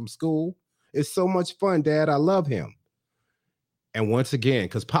house from school. It's so much fun, Dad. I love him." And once again,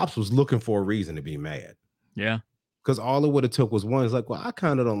 because Pops was looking for a reason to be mad. Yeah. Because all it would have took was one. It's like, well, I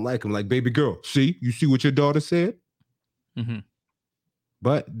kind of don't like him. Like, baby girl, you see what your daughter said? Hmm.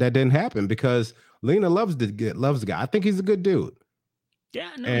 But that didn't happen because Lena loves the guy. I think he's a good dude.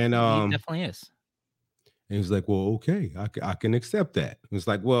 Yeah, no, And he definitely is. and he's like, well, okay, I can accept that. It's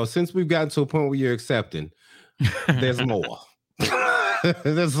like, well, since we've gotten to a point where you're accepting, there's more.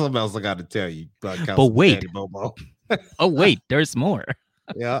 There's something else I got to tell you about But Councilman wait. Daddy Bobo. Oh, wait, there's more.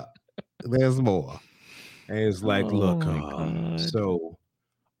 Yeah, there's more. And it's like, Oh look, my god. so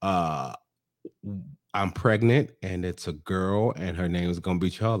uh I'm pregnant and it's a girl and her name is gonna be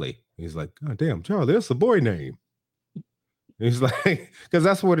Charlie. He's like, God damn, Charlie, that's a boy name. He's like, because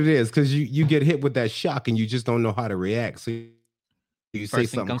that's what it is. Because you get hit with that shock and you just don't know how to react. So you say First thing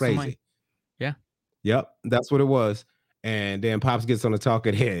something comes to mind. crazy. Yeah. Yep, that's what it was. And then Pops gets on the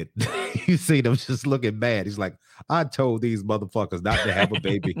talking head. You see them just looking bad. He's like, I told these motherfuckers not to have a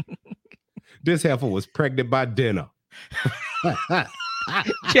baby. This heifer was pregnant by dinner.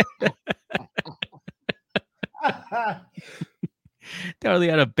 They already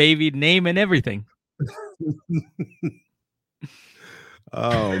had a baby name and everything.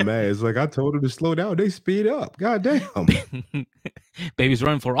 Oh man, it's like I told them to slow down. They speed up. God damn. Baby's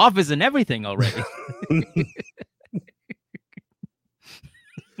running for office and everything already.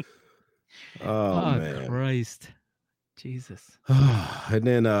 Oh man. Christ. Jesus. And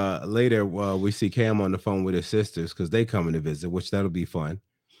then later we see Cam on the phone with his sisters because they coming to visit, which that'll be fun.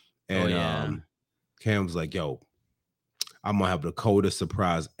 And Cam's like, yo, I'm gonna have the coldest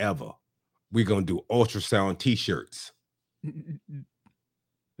surprise ever. We're gonna do ultrasound t-shirts.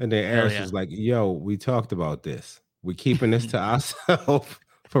 And then Aris is like, yo, we talked about this. We're keeping this to ourselves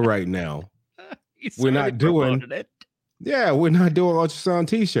for right now. We're not doing it. Yeah, we're not doing ultrasound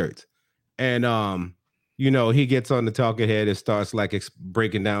t-shirts. And he gets on the talking head and starts like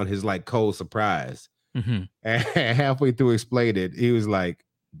breaking down his like cold surprise. Mm-hmm. And halfway through explaining it, he was like,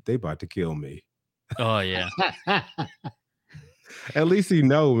 they about to kill me. Oh yeah. At least he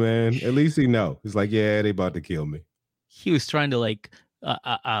know, man. At least he know. He's like, yeah, they about to kill me. He was trying to like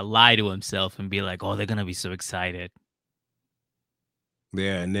lie to himself and be like, oh, they're gonna be so excited.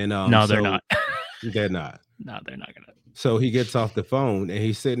 Yeah, and then no, they're not. They're not. No, they're not gonna. So he gets off the phone and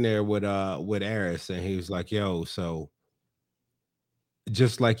he's sitting there with Aris, and he was like, yo, so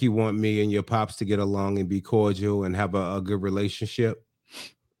just like you want me and your pops to get along and be cordial and have a good relationship,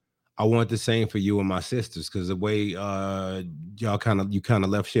 I want the same for you and my sisters, because the way you kind of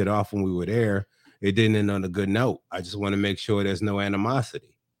left shit off when we were there, it didn't end on a good note. I just want to make sure there's no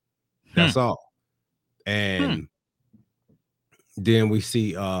animosity. That's all. And then we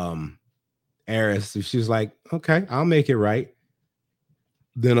see Aris, she's like, okay, I'll make it right.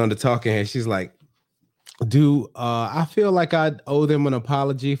 Then on the talking head, she's like, I feel like I owe them an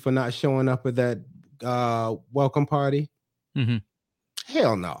apology for not showing up at that welcome party? Mm-hmm.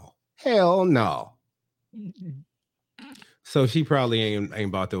 Hell no. Hell no. So she probably ain't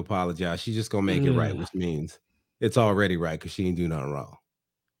about to apologize. She's just gonna make it right, which means it's already right because she ain't do nothing wrong.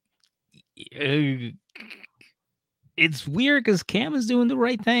 It's weird because Cam is doing the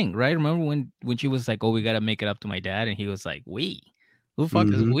right thing, right? Remember when she was like, "Oh, we gotta make it up to my dad," and he was like, "We? Who the fuck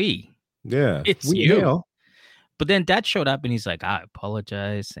is we?" Yeah, it's you. Hell. But then Dad showed up and he's like, "I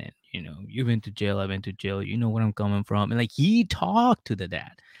apologize, and you've been to jail, I've been to jail. You know where I'm coming from." And like he talked to the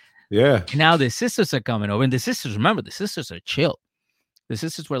dad. Yeah. And now the sisters are coming over, and the sisters, remember, the sisters are chill. The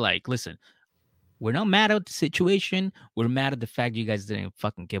sisters were like, "Listen, we're not mad at the situation. We're mad at the fact you guys didn't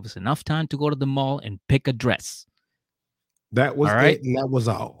fucking give us enough time to go to the mall and pick a dress." That was it, and that was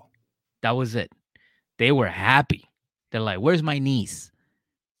all. That was it. They were happy. They're like, "Where's my niece?"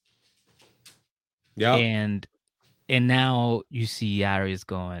 Yeah. And now you see Aries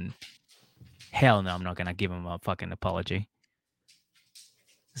going, "Hell no, I'm not gonna give him a fucking apology."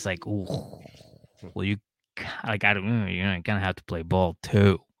 It's like, ooh, well, you like, I don't, you're gonna have to play ball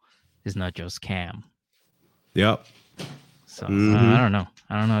too. It's not just Cam. Yep. So I don't know,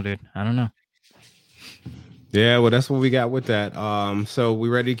 dude. I don't know. Yeah, well, that's what we got with that. So we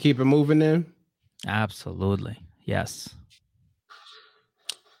ready to keep it moving then? Absolutely, yes.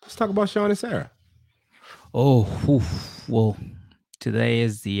 Let's talk about Sean and Sarah. Oh, well, today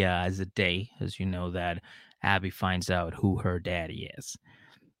is the day, as you know, that Abby finds out who her daddy is,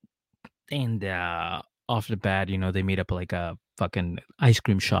 and off the bat, they meet up like a fucking ice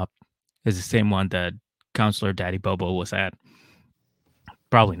cream shop. It's the same one that Counselor Daddy Bobo was at.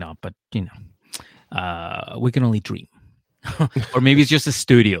 Probably not, but we can only dream. Or maybe it's just a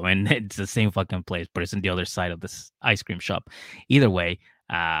studio and it's the same fucking place, but it's on the other side of this ice cream shop. Either way,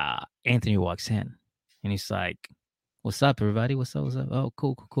 Anthony walks in and he's like, "What's up, everybody? What's up? What's up? Oh,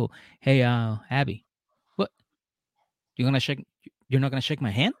 cool. Hey, Abby, what? You're not gonna shake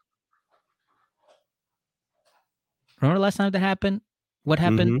my hand? Remember last time that happened? What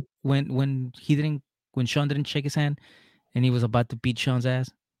happened when Sean didn't shake his hand and he was about to beat Sean's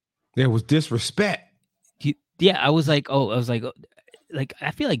ass? There was disrespect. I was like,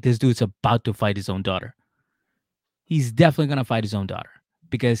 I feel like this dude's about to fight his own daughter. He's definitely gonna fight his own daughter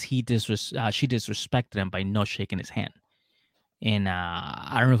because she disrespected him by not shaking his hand. And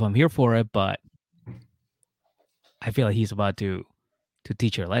I don't know if I'm here for it, but I feel like he's about to to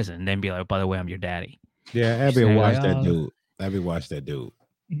teach her a lesson, and then be like, "By the way, I'm your daddy." Yeah, She's Abby gonna be watch like, that "Oh." dude. Abby watch that dude.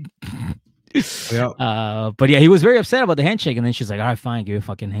 Yep. But yeah, he was very upset about the handshake, and then she's like, "All right, fine, give me a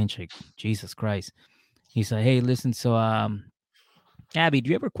fucking handshake." Jesus Christ. He's like, "Hey, listen, so Abby, do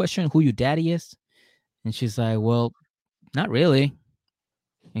you ever question who your daddy is?" And she's like, "Well, not really."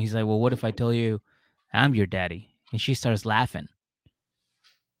 And he's like, "Well, what if I tell you I'm your daddy?" And she starts laughing.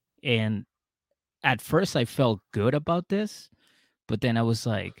 And at first, I felt good about this, but then I was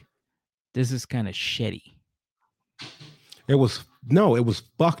like, "This is kind of shitty." It was no, it was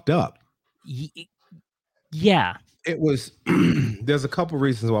fucked up. Yeah. It was there's a couple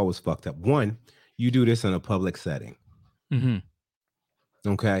reasons why it was fucked up. One, you do this in a public setting. Mm-hmm.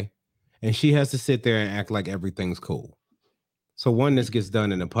 Okay. And she has to sit there and act like everything's cool. So one, this gets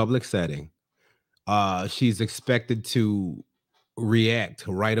done in a public setting. She's expected to react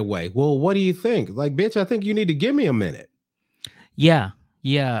right away. Well, what do you think? Like, bitch, I think you need to give me a minute. Yeah.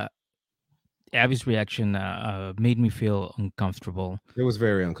 Yeah. Abby's reaction made me feel uncomfortable. It was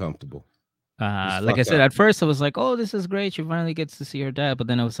very uncomfortable. It was Like I fucked said, up. at first I was like, "Oh, this is great. She finally gets to see her dad." But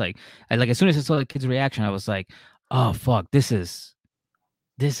then I was like, as soon as I saw the kid's reaction, I was like, "Oh fuck, this is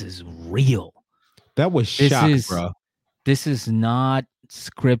real. That was This shock, is bro. this is not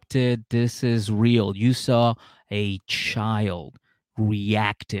scripted. This is real. You saw a child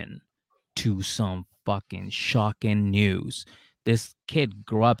reacting to some fucking shocking news. This kid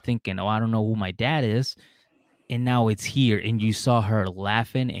grew up thinking, "Oh, I don't know who my dad is." And now it's here, and you saw her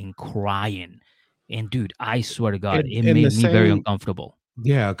laughing and crying. And dude, I swear to God, it In the made me very same, uncomfortable.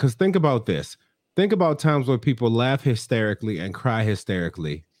 yeah, because think about this. Think about times where people laugh hysterically and cry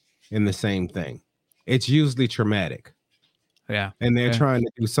hysterically in the same thing. It's usually traumatic. Yeah. And they're Yeah. trying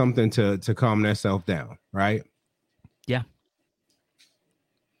to do something to calm themselves down, right? Yeah.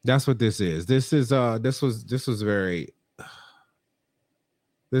 That's what this is. This was very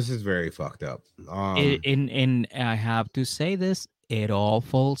this is very fucked up. And I have to say this, it all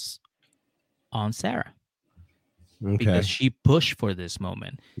falls on Sarah because Okay. she pushed for this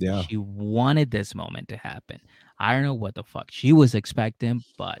moment. Yeah. She wanted this moment to happen. I don't know what the fuck she was expecting,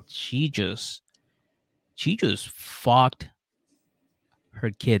 but she just fucked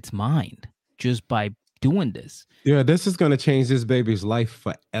her kid's mind just by doing this. Yeah, this is gonna change this baby's life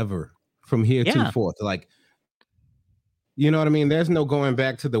forever from here to Yeah. forth. Like, you know what I mean? There's no going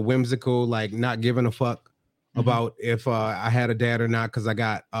back to the whimsical, like not giving a fuck Hmm. about if I had a dad or not, because I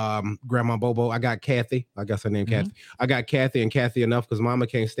got grandma Bobo. I got Kathy. I guess her name Hmm. Kathy. I got Kathy and Kathy enough because mama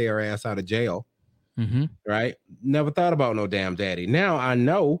can't stay her ass out of jail. Hmm. Right? Never thought about no damn daddy. Now I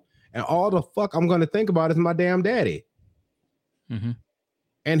know, and all the fuck I'm gonna think about is my damn daddy. Hmm.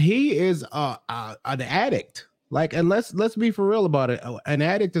 And he is an addict. Like, and let's be for real about it. An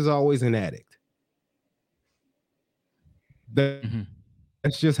addict is always an addict. Hmm.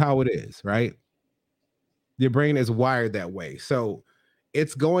 That's just how it is, right? Your brain is wired that way. So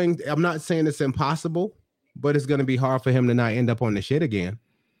it's going, I'm not saying it's impossible, but it's going to be hard for him to not end up on the shit again.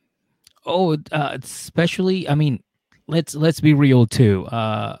 Oh, especially, I mean, let's be real too.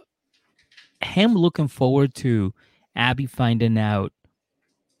 Him looking forward to Abby finding out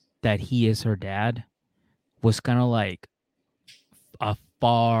that he is her dad was kind of like a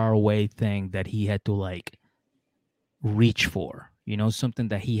far away thing that he had to like reach for, something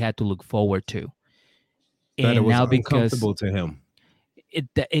that he had to look forward to. That it And was now because uncomfortable to him.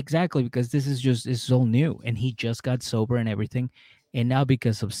 exactly because this is so new and he just got sober and everything. And now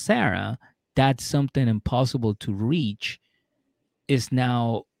because of Sarah, that's something impossible to reach is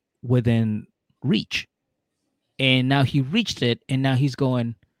now within reach. And now he reached it and now he's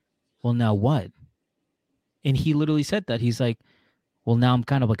going, well, now what? And he literally said that. He's like, well, now I'm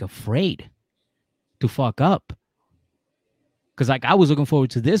kind of like afraid to fuck up. Cause like I was looking forward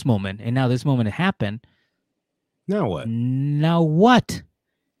to this moment and now this moment happened. Now what? Now what?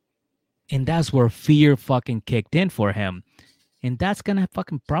 And that's where fear fucking kicked in for him. And that's gonna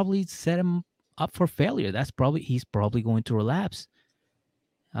fucking probably set him up for failure. He's probably going to relapse.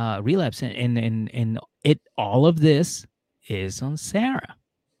 And it all of this is on Sarah.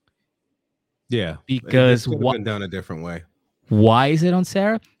 Yeah. This Because could have what been done a different way. why is it on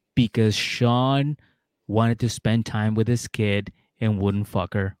Sarah? Because Sean wanted to spend time with his kid and wouldn't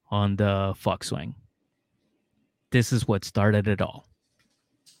fuck her on the fuck swing. This is what started it all.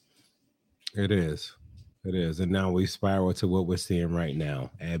 It is. It is. And now we spiral to what we're seeing right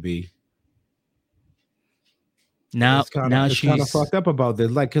now. Abby, Now it's kind of now it's kind of she's fucked up about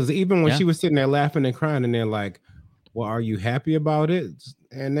this. Like, because even when yeah. she was sitting there laughing and crying, and they're like, "Well, are you happy about it?"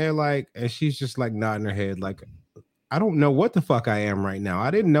 And they're like, and she's just like nodding her head, like, "I don't know what the fuck I am right now.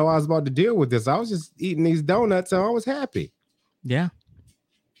 I didn't know I was about to deal with this. I was just eating these donuts, and I was happy." Yeah.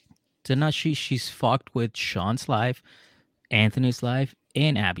 So now she's fucked with Sean's life, Anthony's life,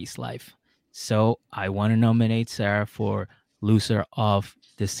 and Abby's life. So I want to nominate Sarah for loser of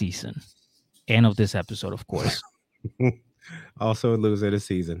the season and of this episode, of course. Also a loser of the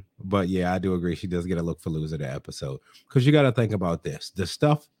season. But yeah, I do agree. She does get a look for loser of the episode. Because you got to think about this. The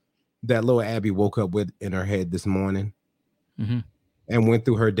stuff that little Abby woke up with in her head this morning Mm-hmm. and went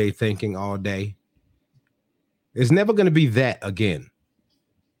through her day thinking all day, it's never going to be that again.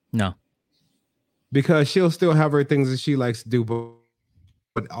 No. Because she'll still have her things that she likes to do,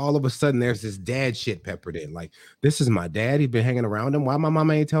 but all of a sudden there's this dad shit peppered in. Like, this is my dad. He's been hanging around him. Why my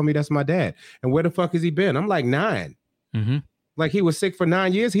mama ain't tell me that's my dad? And where the fuck has he been? I'm like 9. Mm-hmm. Like, he was sick for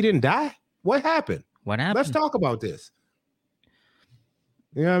 9 years. He didn't die. What happened? What happened? Let's talk about this.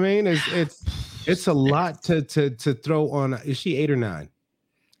 You know what I mean? It's a lot to throw on. Is she 8 or 9?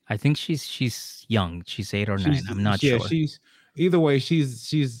 I think she's young. She's 8 or 9. I'm not yeah, sure. She's either way.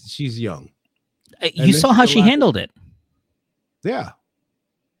 She's young. You saw how she handled it. Yeah.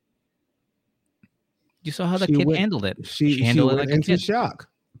 You saw how the kid handled it. She handled it like into shock.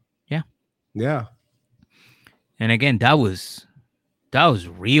 Yeah. Yeah. And again, that was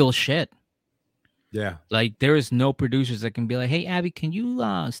real shit. Yeah. Like, there is no producers that can be like, hey, Abby, can you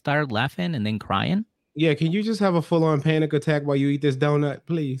start laughing and then crying? Yeah, can you just have a full-on panic attack while you eat this donut,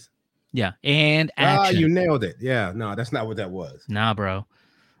 please? Yeah, and action. You nailed it. Yeah, no, that's not what that was. Nah, bro.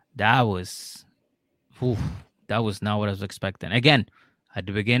 That was not what I was expecting. Again, at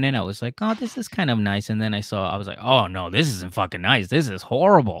the beginning, I was like, oh, this is kind of nice. And then I was like, oh, no, this isn't fucking nice. This is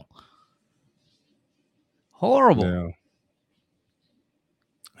horrible. Horrible.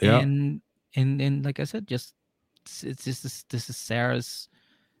 Yeah. And like I said, this is Sarah's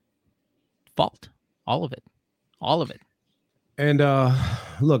fault. All of it. And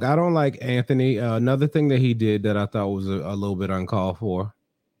look, I don't like Anthony. Another thing that he did that I thought was a little bit uncalled for.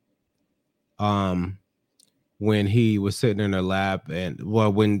 When he was sitting in her lap, and he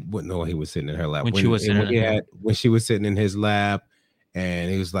was sitting in her lap. When she was sitting in his lap, and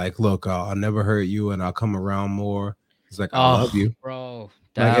he was like, "Look, I'll never hurt you, and I'll come around more." He's like, "I love you, bro."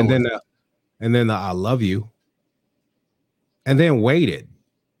 And then I love you, and then waited.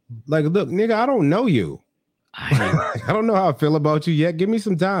 Like, look, nigga, I don't know you. I don't know how I feel about you yet. Give me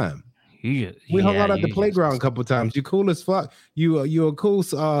some time. We hung out at the playground a couple times. You cool as fuck. You a cool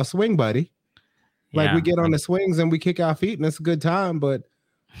swing buddy. Like, we get on the swings and we kick our feet and it's a good time. But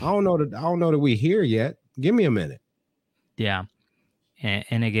I don't know that we here yet. Give me a minute. Yeah,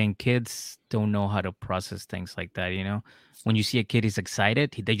 and again, kids don't know how to process things like that. You know, when you see a kid is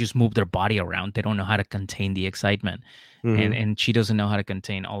excited, they just move their body around. They don't know how to contain the excitement. Mm-hmm. And she doesn't know how to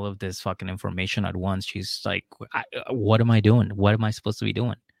contain all of this fucking information at once. She's like, what am I doing? What am I supposed to be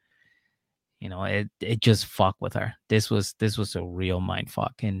doing? You know, it just fucked with her. This was a real mind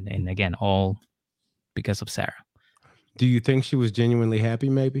fuck. And again, all because of Sarah. Do you think she was genuinely happy,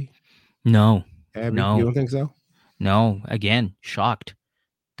 maybe? No. Abby, no. You don't think so? No. Again, shocked.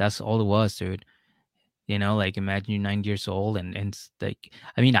 That's all it was, dude. You know, like, imagine you're 9 years old and like,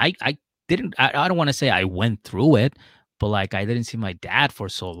 I mean, I don't want to say I went through it, but like, I didn't see my dad for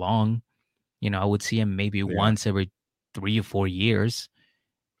so long. You know, I would see him maybe once every 3 or 4 years,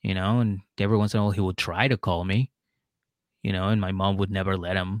 you know, and every once in a while he would try to call me, you know, and my mom would never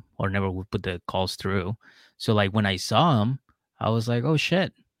let him or never would put the calls through. So like, when I saw him, I was like, oh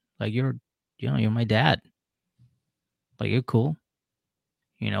shit, like, you're my dad. Like, you're cool.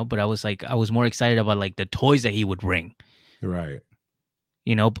 You know, but I was more excited about like the toys that he would bring. Right.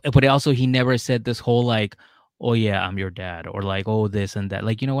 You know, but also he never said this whole like, oh yeah, I'm your dad, or like, oh, this and that.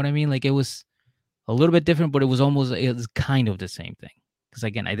 Like, you know what I mean? Like, it was a little bit different, but it was kind of the same thing. Because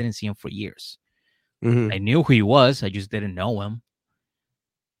again, I didn't see him for years. Mm-hmm. I knew who he was. I just didn't know him.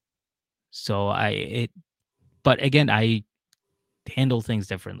 So but again, I handle things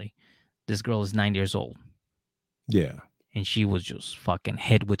differently. This girl is 9 years old. Yeah. And she was just fucking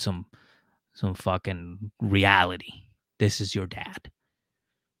hit with some fucking reality. This is your dad.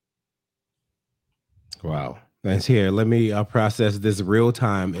 Wow. That's here. Let me process this real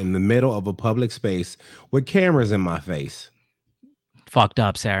time in the middle of a public space with cameras in my face. Fucked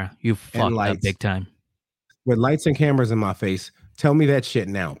up, Sarah. You fucked up big time. With lights and cameras in my face. Tell me that shit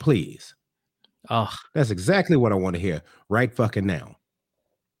now, please. Oh, that's exactly what I want to hear right fucking now.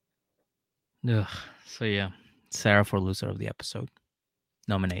 Ugh. So yeah, Sarah for loser of the episode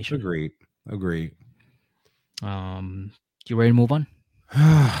nomination. Agreed. You ready to move on?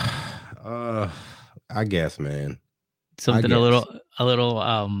 I guess, man. Something a little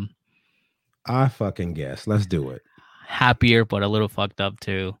I fucking guess. Let's do it. Happier, but a little fucked up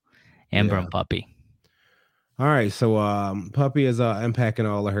too. Amber and Puppy. All right, so Puppy is unpacking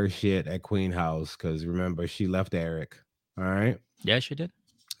all of her shit at Queen House because remember she left Eric. All right. Yeah, she did.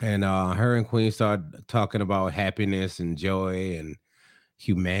 And her and Queen start talking about happiness and joy and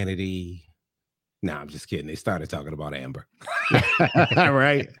humanity. Nah, I'm just kidding. They started talking about Amber.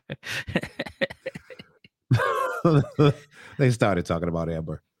 Right? They started talking about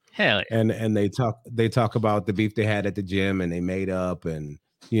Amber. Hell yeah. And they talk about the beef they had at the gym and they made up and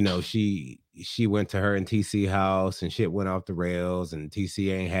she went to her and TC house and shit went off the rails and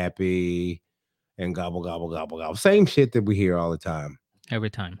TC ain't happy and gobble gobble gobble gobble. Same shit that we hear all the time. Every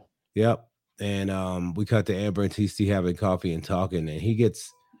time. Yep. And we cut to Amber and TC having coffee and talking, and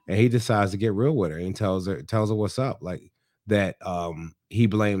he decides to get real with her and tells her what's up, like that he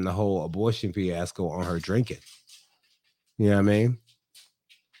blamed the whole abortion fiasco on her drinking. You know what I mean?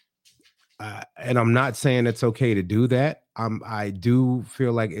 And I'm not saying it's okay to do that. I do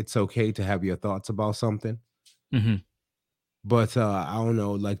feel like it's okay to have your thoughts about something, Hmm. but I don't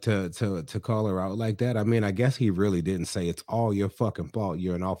know, like to call her out like that. I mean, I guess he really didn't say it's all your fucking fault.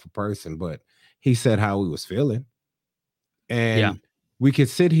 You're an awful person, but he said how he was feeling. Yeah. And we could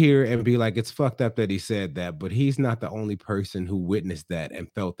sit here and be like, it's fucked up that he said that, but he's not the only person who witnessed that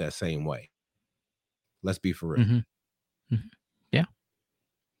and felt that same way. Let's be for real. Hmm. Hmm. Yeah.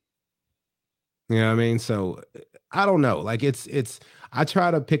 You know what I mean? So I don't know. Like it's I try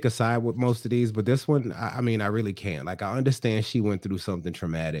to pick a side with most of these, but this one, I mean, I really can't. Like I understand she went through something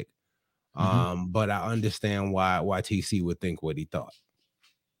traumatic. Hmm. But I understand why TC would think what he thought.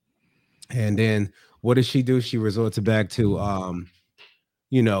 And then what does she do? She resorts back to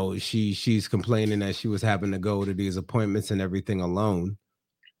she's complaining that she was having to go to these appointments and everything alone,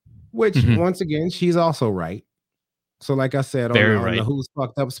 which Hmm. once again, she's also right. So like I said, on the Very on the right. who's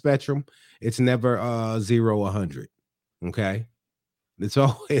fucked up spectrum, it's never 0 100. Okay.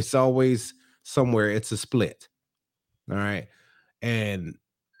 It's always somewhere. It's a split. All right. And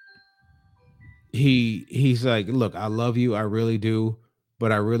he's like, look, I love you, I really do,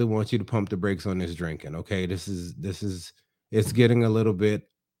 but I really want you to pump the brakes on this drinking. Okay. This is it's getting a little bit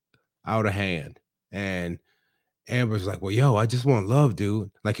out of hand. And Amber's like, well, yo, I just want love,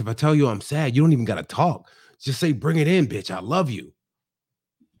 dude. Like, if I tell you I'm sad, you don't even gotta talk. Just say, bring it in, bitch. I love you.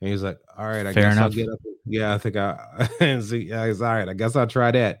 And he's like, all right, I Fair guess I'll enough. get up. Yeah, I think I and see, yeah, he's all right. I guess I'll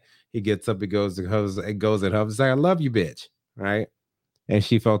try that. He gets up, he goes to hugs, it goes at her. He's like, I love you, bitch. Right. And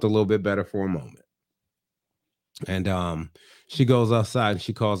she felt a little bit better for a moment. And she goes outside and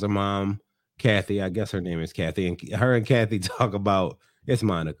she calls her mom, Kathy. I guess her name is Kathy. And her and Kathy talk about it's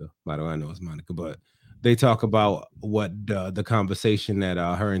Monica. By the way, I know it's Monica, but they talk about what the conversation that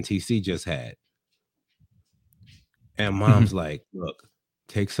her and TC just had. And mom's Hmm. like, look,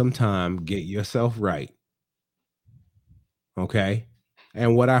 take some time, get yourself right. Okay.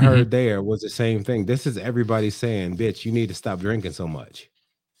 And what I Hmm. heard there was the same thing. This is everybody saying, bitch, you need to stop drinking so much.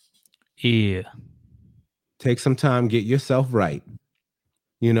 Yeah. Take some time, get yourself right.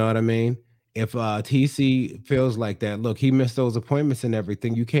 You know what I mean? If TC feels like that, look, he missed those appointments and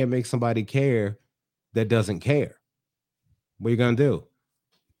everything. You can't make somebody care that doesn't care. What are you gonna do?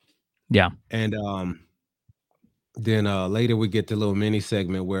 Yeah. And then later we get the little mini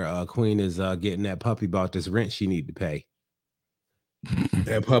segment where Queen is getting that puppy about this rent she need to pay.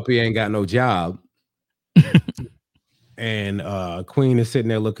 That puppy ain't got no job. And Queen is sitting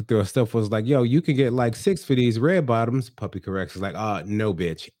there looking through her stuff, was like, yo, you can get like 6 for these red bottoms. Puppy corrects is like, no,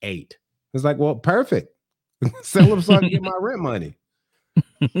 bitch, 8. It's like, well, perfect. Sell them so I can get my rent money.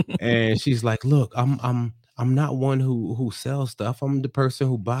 And she's like, look, I'm not one who sells stuff. I'm the person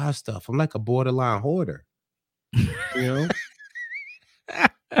who buys stuff. I'm like a borderline hoarder, you know?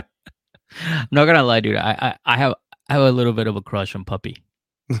 I'm not gonna lie, dude. I have a little bit of a crush on Puppy.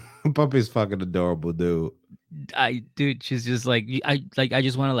 Puppy's fucking adorable, dude. Dude, she's just like I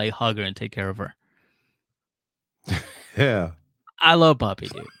just want to like hug her and take care of her. Yeah. I love Puppy,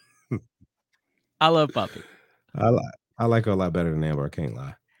 dude. I love Puppy. I like I like her a lot better than Amber, I can't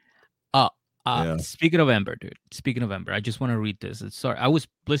lie. Uh, Yeah. speaking of Ember, dude. Speaking of Ember, I just want to read this. Sorry, I was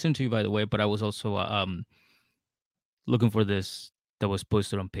listening to you by the way, but I was also looking for this that was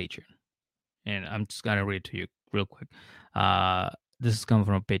posted on Patreon, and I'm just gonna read it to you real quick. Uh, this is coming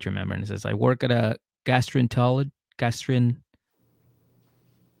from a Patreon member, and it says, "I work at a gastroenterology.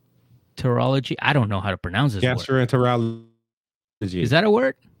 I don't know how to pronounce this word. Gastroenterology. Is that a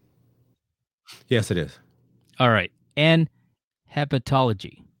word? Yes, it is. All right, and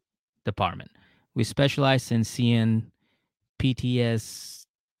hepatology department. We specialize in seeing PTSW.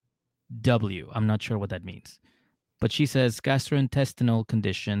 I'm not sure what that means. But she says gastrointestinal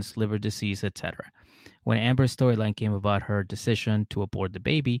conditions, liver disease, etc. When Amber's storyline came about her decision to abort the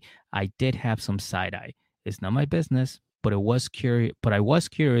baby, I did have some side eye. It's not my business, but it was curious. But I was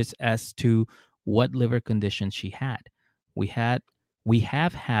curious as to what liver condition she had. We had we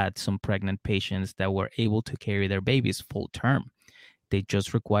have had some pregnant patients that were able to carry their babies full term. They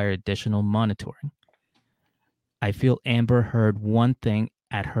just require additional monitoring. I feel Amber heard one thing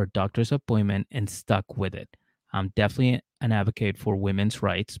at her doctor's appointment and stuck with it. I'm definitely an advocate for women's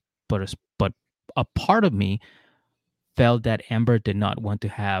rights, but a part of me felt that Amber did not want to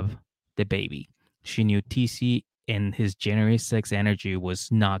have the baby. She knew TC and his January 6 energy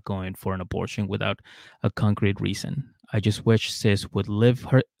was not going for an abortion without a concrete reason. I just wish sis would live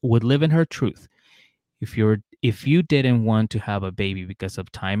in her truth. If you didn't want to have a baby because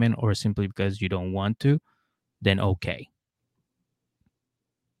of timing or simply because you don't want to, then okay.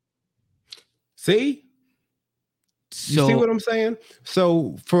 See? You see So what I'm saying?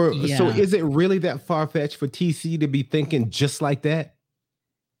 So yeah, is it really that far fetched for TC to be thinking just like that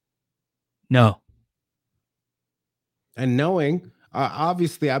no, and knowing?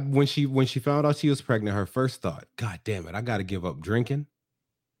 Obviously, when she found out she was pregnant, her first thought, "God damn it, I got to give up drinking."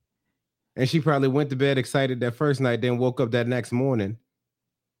 And she probably went to bed excited that first night, then woke up that next morning,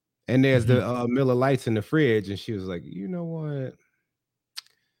 and there's hmm the Miller Lights in the fridge, and she was like, "You know what?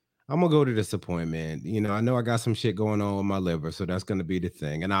 I'm gonna go to this appointment. You know, I know I got some shit going on with my liver, so that's gonna be the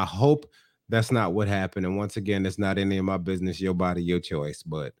thing. And I hope that's not what happened. And once again, it's not any of my business, your body, your choice.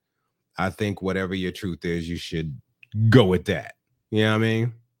 But I think whatever your truth is, you should go with that. You know what I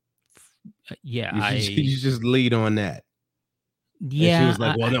mean? yeah, You should you just lead on that." And she yeah, was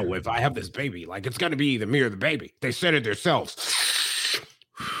like, "Well, no, if I have this baby, like it's gonna be either me or the baby. They said it themselves."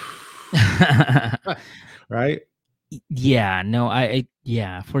 Right? yeah, no,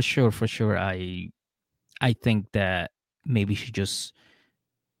 yeah, for sure. I think that maybe she just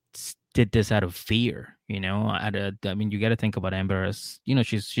did this out of fear, I mean, you got to think about Amber as,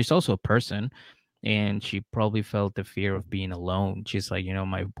 she's also a person, and she probably felt the fear of being alone. She's like,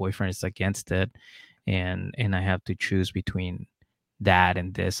 my boyfriend is against it, and I have to choose between that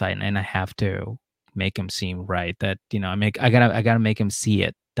and this, and I have to make him seem right, that I gotta make him see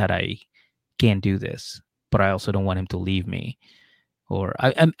it, that I can't do this, but I also don't want him to leave me. Or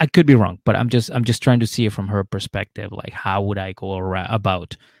I could be wrong, but I'm just trying to see it from her perspective. Like, how would I go around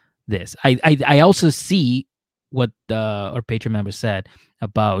about this? I also see what our patron member said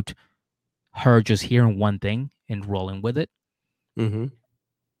about her just hearing one thing and rolling with it. Mm-hmm.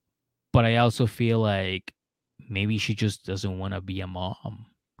 But I also feel like maybe she just doesn't want to be a mom,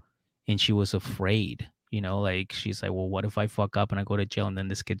 and she was afraid. Like, she's like, well, what if I fuck up and I go to jail, and then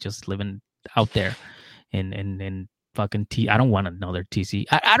this kid just living out there, and fucking I don't want another TC.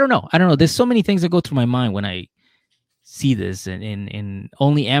 I don't know. I don't know. There's so many things that go through my mind when I see this, and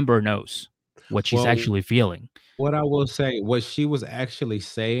only Amber knows what she's Well, actually feeling. what I will say, what she was actually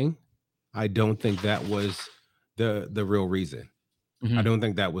saying, I don't think that was the real reason. I Hmm. don't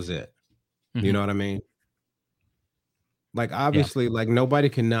think that was it. You Hmm. know what I mean? Like, Yeah. obviously, like, nobody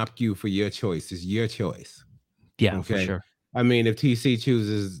can knock you for your choice. It's your choice. Yeah, for Okay. sure. I mean, if TC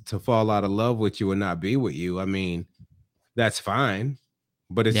chooses to fall out of love with you and not be with you, I mean, that's fine,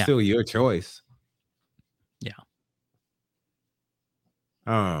 but it's Yeah. still your choice. Yeah.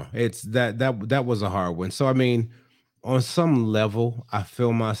 It's that was a hard one. So I mean, on some level, I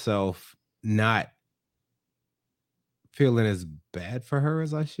feel myself not feeling as bad for her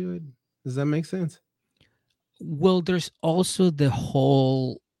as I should. Does that make sense? Well, there's also the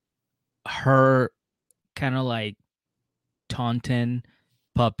whole her kind of like taunting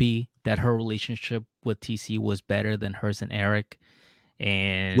puppy that her relationship with TC was better than hers and Eric, Which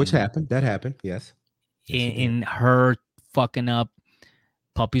and happened. That happened. Yes. Yes, it did. in her fucking up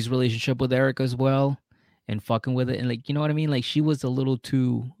Puppy's relationship with Eric as well, and fucking with it, and, like, you know what I mean? Like, she was a little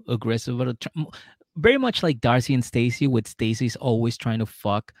too aggressive at very much like Darcy and Stacy, with Stacy's always trying to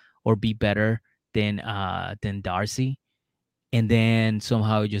fuck or be better than Darcy, and then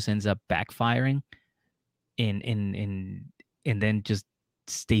somehow it just ends up backfiring, and and and and then just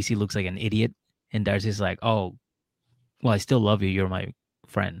Stacy looks like an idiot, and Darcy's like, oh, well, I still love you, you're my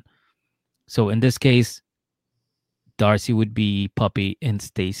friend. So in this case, Darcy would be Puppy and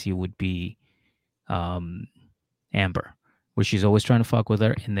Stacy would be um Amber, where she's always trying to fuck with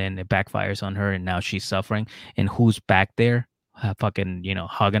her, and then it backfires on her, and now she's suffering. And who's back there, fucking,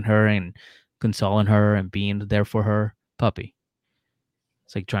 hugging her and consoling her and being there for her? Puppy.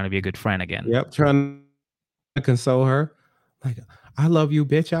 It's like trying to be a good friend again. Yep. Trying to console her. Like, I love you,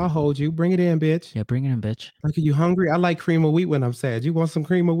 bitch. I'll hold you. Bring it in, bitch. Yeah, bring it in, bitch. Like, are you hungry? I like cream of wheat when I'm sad. You want some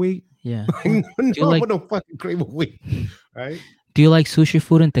cream of wheat? Yeah. Like, Do no, you I like want no fucking cream of wheat. Right? do you like sushi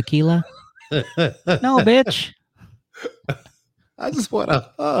food and tequila? No, bitch. I just want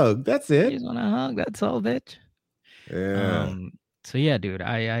a hug. That's You it. just want a hug. That's all, bitch. Yeah. Um. So yeah, dude.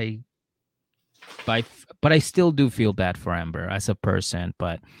 But I still do feel bad for Amber as a person.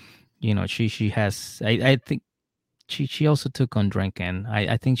 But she has. I think she also took on drinking.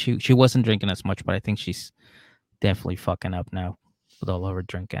 I think she wasn't drinking as much, but I think she's definitely fucking up now with all of her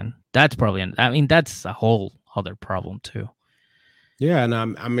drinking. That's probably. I mean, that's a whole other problem too. Yeah, and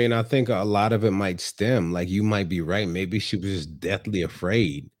I mean, I think a lot of it might stem, like you might be right. Maybe she was just deathly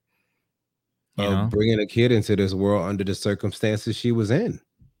afraid You of know. bringing a kid into this world under the circumstances she was in.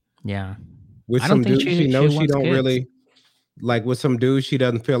 Yeah. With I don't some think dude, she she knows she wants don't kids. really like. With some dude, she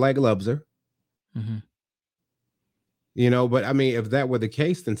doesn't feel like loves her. Hmm. But I mean, if that were the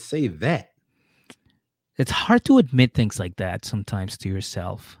case, then say that. It's hard to admit things like that sometimes to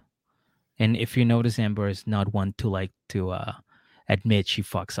yourself. And if you notice, Amber is not one to like to admit she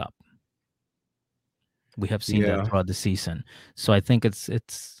fucks up. We have seen that Yeah. throughout the season. So I think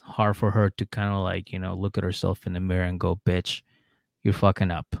it's hard for her to kind of like, look at herself in the mirror and go, bitch, you're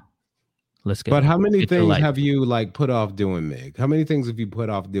fucking up. Let's But how many get your things life. have you like put off doing, Meg? How many things have you put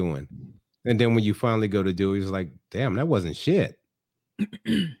off doing? And then when you finally go to do it, it's like, damn, that wasn't shit.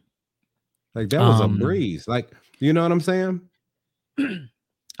 Like that was a um breeze. Like, you know what I'm saying?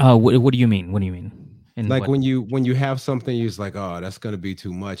 what do you mean? What do you mean? In Like what? when you have something, you're just like, oh, that's gonna be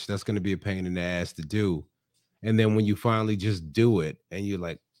too much. That's gonna be a pain in the ass to do. And then when you finally just do it, and you're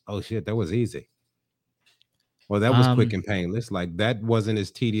like, oh shit, that was easy. Well, that was quick Um and painless. Like that wasn't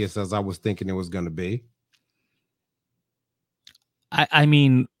as tedious as I was thinking it was gonna be. I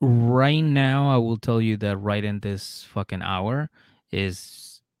mean, right now I will tell you that right in this fucking hour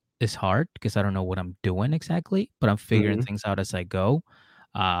is hard because I don't know what I'm doing exactly, but I'm figuring Hmm. things out as I go.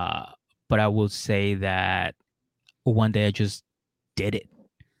 Uh, but I will say that one day I just did it.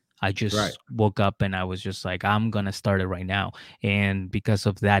 I Right. just woke up and I was just like, I'm gonna start it right now. And because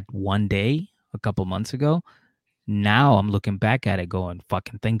of that one day a couple months ago, now I'm looking back at it going,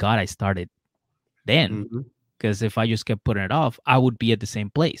 fucking thank God I started then. Hmm. Because if I just kept putting it off, I would be at the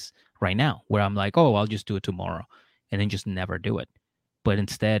same place right now where I'm like, oh, I'll just do it tomorrow and then just never do it. But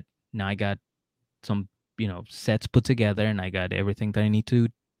instead, now I got some, sets put together and I got everything that I need to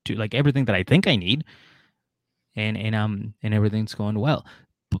do, like everything that I think I need. And everything's going well.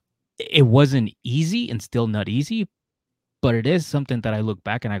 It wasn't easy and still not easy, but it is something that I look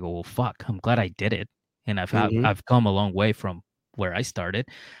back and I go, well, fuck, I'm glad I did it. And Hmm. I've come a long way from where I started.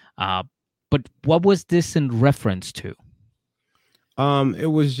 Uh, but what was this in reference to? It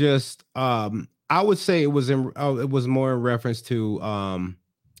was just I would say it was more in reference to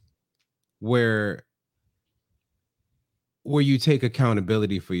where you take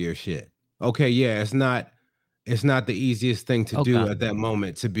accountability for your shit. Okay, yeah, it's not the easiest thing to Okay. do at that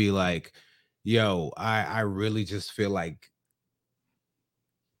moment to be like, yo, I really just feel like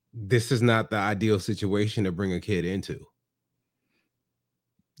this is not the ideal situation to bring a kid into.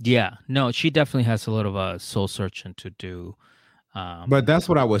 Yeah, no, she definitely has a lot of soul searching to do. But Um, that's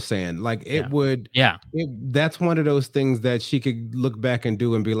what I was saying. Like yeah, yeah, that's one of those things that she could look back and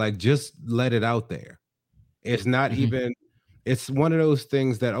do and be like, just let it out there. It's not hmm even, it's one of those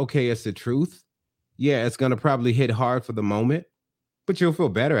things that, okay, it's the truth. Yeah, it's gonna probably hit hard for the moment, but you'll feel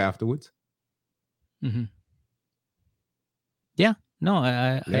better afterwards. hmm yeah. No,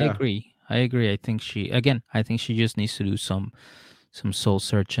 I Yeah. agree. I agree. I think she just needs to do some soul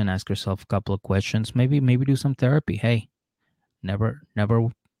searching, ask herself a couple of questions, maybe do some therapy. Hey, never, never,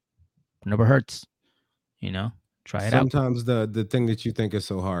 never hurts. You know, try it out. Sometimes the thing that you think is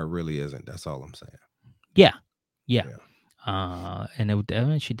so hard really isn't. That's all I'm saying. Yeah, yeah. Yeah.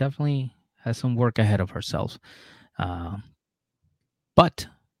 And she definitely has some work ahead of herself. Uh, but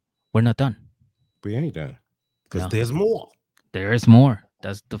we're not done. We ain't done. Because No, there's more. there is more.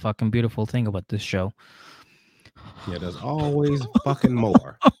 That's the fucking beautiful thing about this show. Yeah, there's always fucking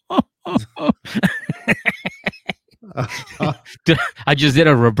more. I just did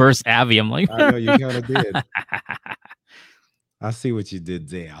a reverse Abby. I'm like, I know you kind of did. I see what you did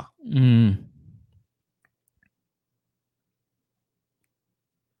there. mm.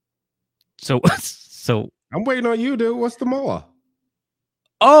 So. I'm waiting on you, dude. What's the more?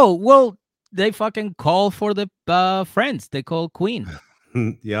 Oh well, they fucking call for the friends. They call Queen.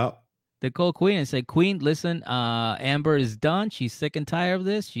 Yep. They call Queen and say, Queen, listen, Amber is done. She's sick and tired of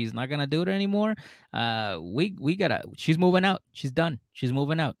this. She's not gonna do it anymore. We gotta. She's moving out. She's done. She's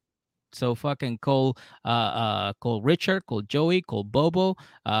moving out. So fucking call Richard, call Joey, call Bobo.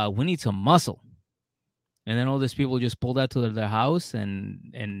 We need some muscle. And then all these people just pulled out to their house,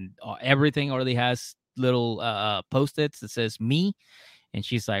 and everything already has little post-its that says me. And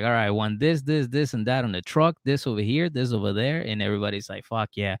she's like, all right, I want this, and that on the truck, this over here, this over there. And everybody's like, fuck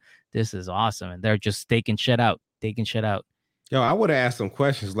yeah, this is awesome. And they're just taking shit out, taking shit out. Yo, I would have asked some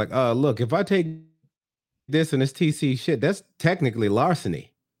questions like, look, if I take this and this TC shit, that's technically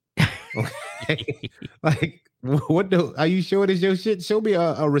larceny. Okay. Like, what the are you sure it is your shit? Show me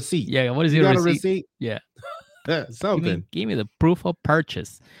a receipt. Yeah, what is You your got a receipt? receipt? Yeah. Something. Give me the proof of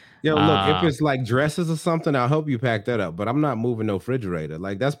purchase. Yo, look, if it's like dresses or something, I'll help you pack that up. But I'm not moving no refrigerator.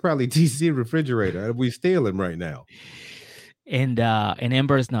 Like that's probably TC refrigerator. We stealing right now. And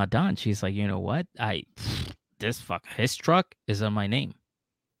Amber is not done. She's like, you know what? His truck is on my name.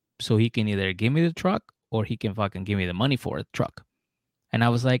 So he can either give me the truck or he can fucking give me the money for the truck. And I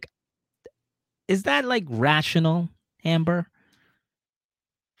was like, is that like rational, Amber?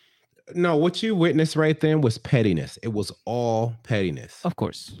 No, what you witnessed right then was pettiness. It was all pettiness. Of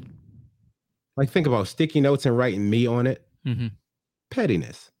course. Like think about sticky notes and writing me on it. Mm-hmm.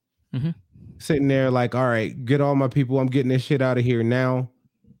 Pettiness. Mm-hmm. Sitting there like, all right, get all my people. I'm getting this shit out of here now.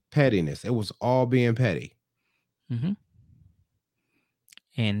 Pettiness. It was all being petty. Mm-hmm.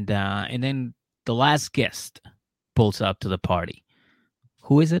 And then the last guest pulls up to the party.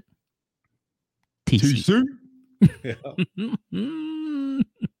 Who is it? TC.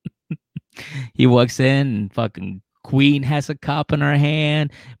 He walks in and fucking Queen has a cup in her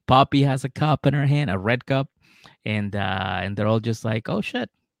hand. Poppy has a cup in her hand, a red cup. And they're all just like, oh shit.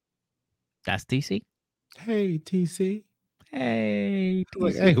 That's TC. Hey, TC. Hey, TC.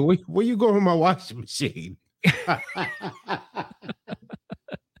 Like, hey, where you going with my washing machine?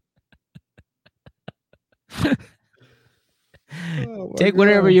 Take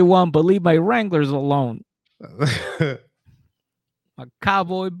whatever you want, but leave my Wranglers alone. My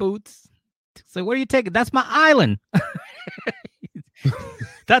cowboy boots. So where are you taking? That's my island.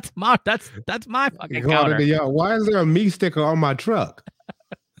 that's my fucking counter. Why is there a me sticker on my truck?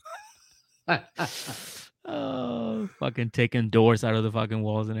 Oh, fucking taking doors out of the fucking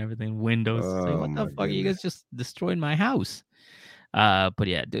walls and everything, windows. Like, what the fuck? Are you guys just destroying my house? But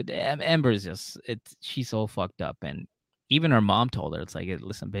yeah, dude, Amber's she's all fucked up, and even her mom told her, it's like,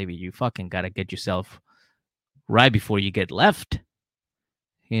 listen, baby, you fucking gotta get yourself right before you get left.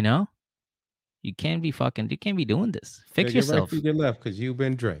 You know, you can't be doing this. Fix yourself. Right before you get left because you've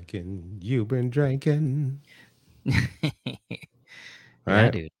been drinking. You've been drinking. Yeah,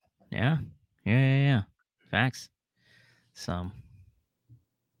 right? Dude. Yeah. Facts. So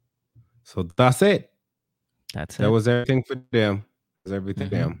that's it. That was everything for them. That was everything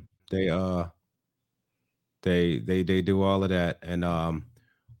for them. They do all of that. And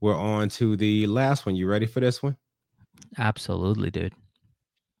we're on to the last one. You ready for this one? Absolutely, dude.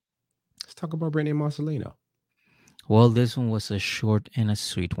 Let's talk about Brittany and Marcelino. Well, this one was a short and a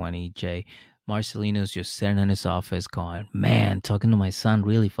sweet one, EJ. Marcelino's just sitting in his office going, man, talking to my son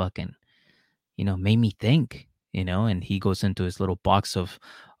really fucking, made me think, and he goes into his little box of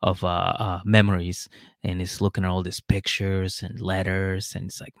memories and he's looking at all these pictures and letters. And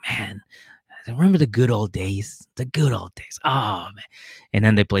it's like, man, I remember the good old days. Oh, man. And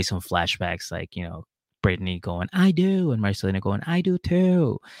then they play some flashbacks like, Brittany going, I do, and Marcelino going, I do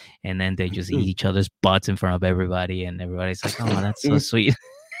too. And then they just eat each other's butts in front of everybody, and everybody's like, oh, that's so sweet.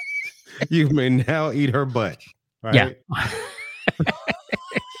 You may now eat her butt. Right? Yeah.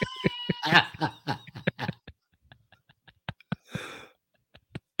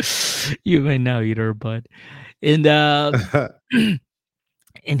 You may now eat her butt. And and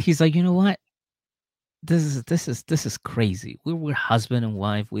he's like, you know what? This is crazy. We're husband and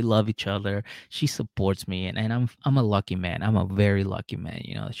wife. We love each other. She supports me, and I'm a lucky man. I'm a very lucky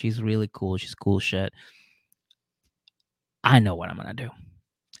man. She's really cool. She's cool shit. I know what I'm gonna do.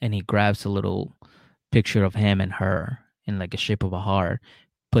 And he grabs a little picture of him and her in like a shape of a heart,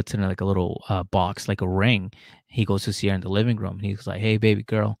 puts it in like a little box, like a ring. He goes to see her in the living room. And he's like, hey, baby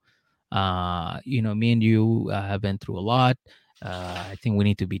girl, me and you have been through a lot. I think we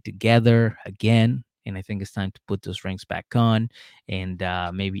need to be together again. And I think it's time to put those rings back on and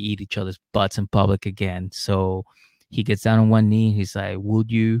maybe eat each other's butts in public again. So he gets down on one knee. He's like,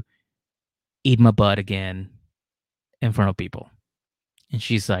 would you eat my butt again in front of people? And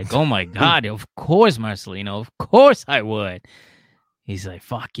she's like, oh my God, of course, Marcelino. Of course I would. He's like,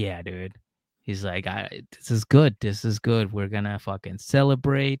 fuck yeah, dude. He's like, this is good. This is good. We're going to fucking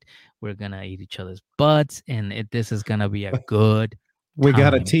celebrate. We're going to eat each other's butts. And this is going to be a good We time.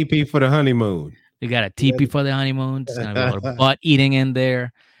 got a TP for the honeymoon. We got a TP for the honeymoon. It's going to be a lot of butt eating in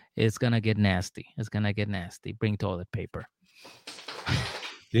there. It's going to get nasty. Bring toilet paper.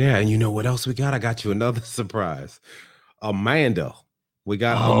 Yeah, and you know what else we got? I got you another surprise. Amanda. We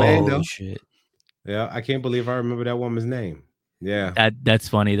got Amanda. Oh, shit. Yeah, I can't believe I remember that woman's name. Yeah. That's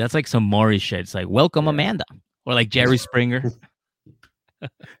funny. That's like some Maury shit. It's like, welcome, Yeah. Amanda. Or like Jerry Springer.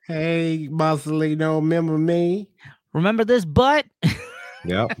 Hey, Marcelino, remember me? Remember this butt?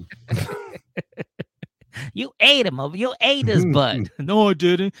 Yep. You ate him. You ate his butt. No, I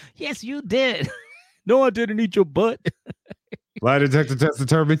didn't. Yes, you did. No, I didn't eat your butt. Lie detector test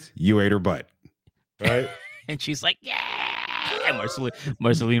determines you ate her butt. Right? And she's like, yeah. And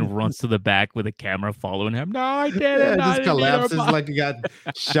Marceline runs to the back with a camera following him. No, I Yeah, didn't. it I just didn't eat her collapses butt. like he got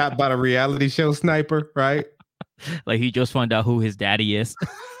shot by the reality show sniper, right? Like he just found out who his daddy is.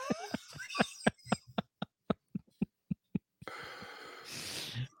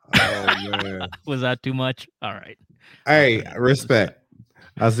 Oh man. Was that too much? All right. Hey, Okay. respect.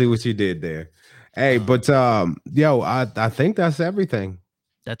 I see what you did there. Hey, but yo, I think that's everything.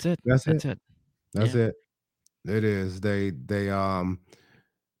 That's it. That's it. That's it. That's Yeah. it. It is. They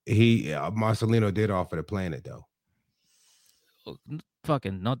Marcelino did offer to plan it though.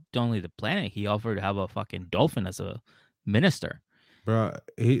 Fucking not only the planet, he offered to have a fucking dolphin as a minister. Bro,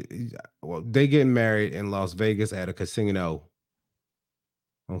 well, they getting married in Las Vegas at a casino.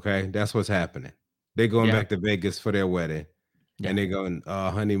 Okay, that's what's happening. They going Yeah. back to Vegas for their wedding, Yeah. and they going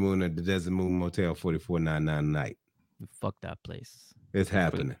honeymoon at the Desert Moon Motel 44.99 a night. Fuck that place. It's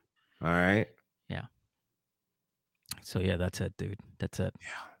happening. All right. Yeah. So yeah, that's it, dude. That's it.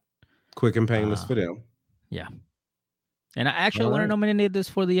 Quick and painless for them. Yeah. And I actually All want to right. nominate this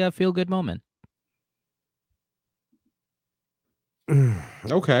for the feel good moment.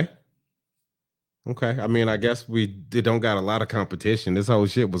 Okay. Okay. I mean, I guess we don't got a lot of competition. This whole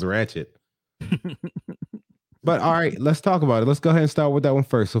shit was ratchet. But all right, let's talk about it. Let's go ahead and start with that one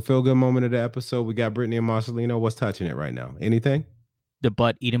first. So, feel good moment of the episode. We got Brittany and Marcelino. What's touching it right now? Anything? The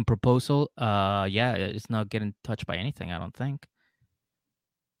butt eating proposal. Yeah, it's not getting touched by anything, I don't think.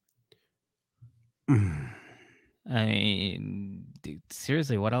 I mean, dude,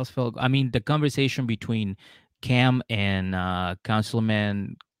 seriously, what else felt? I mean, the conversation between Cam and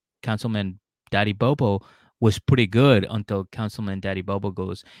Councilman Daddy Bobo was pretty good until Councilman Daddy Bobo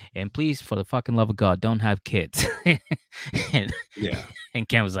goes, and please, for the fucking love of God, don't have kids. and, Yeah. and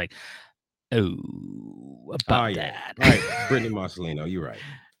Cam was like, oh, about Yeah. that. All right. Brittany Marcelino, you're right.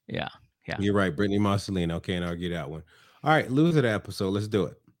 Yeah. You're right. Brittany Marcelino. Can't argue that one. All right. Loser the episode. Let's do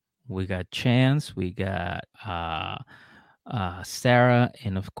it. We got Chance, we got Sarah,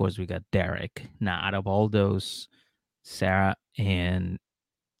 and of course we got Derek. Now, out of all those, Sarah and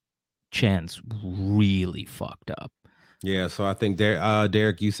Chance really fucked up. Yeah. So I think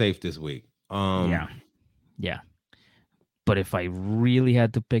Derek, you safe this week. Yeah. But if I really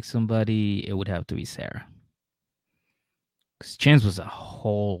had to pick somebody, it would have to be Sarah. Because Chance was a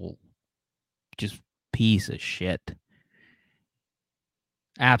whole just piece of shit.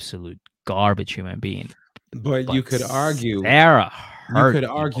 Absolute garbage human being. But you could argue. Sarah You hurt could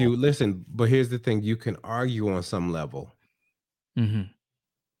people. argue. Listen, but here's the thing: you can argue on some level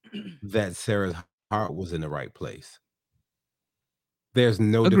that Sarah's heart was in the right place. There's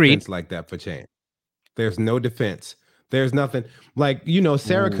no Agreed. defense like that for Chance. There's no defense. There's nothing like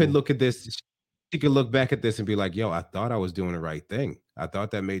Sarah could Ooh. look at this. She could look back at this and be like, "Yo, I thought I was doing the right thing. I thought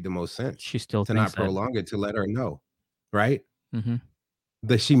that made the most sense She still to thinks not that. prolong it, to let her know, right? Mm-hmm.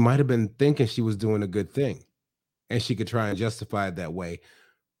 That she might have been thinking she was doing a good thing, and she could try and justify it that way.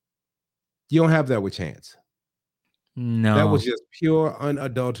 You don't have that with Chance. No. That was just pure,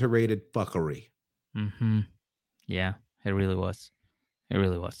 unadulterated fuckery. Mm-hmm. Yeah, it really was. It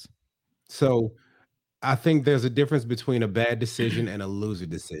really was. So I think there's a difference between a bad decision and a loser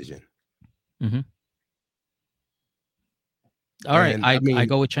decision. Mm-hmm. All right, And I mean,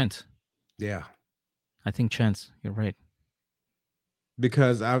 go with Chance. yeah, I think Chance. You're right.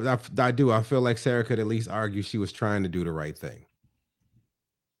 because I do. I feel like Sarah could at least argue she was trying to do the right thing.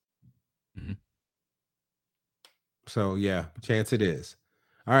 Mm-hmm. So yeah, Chance it is.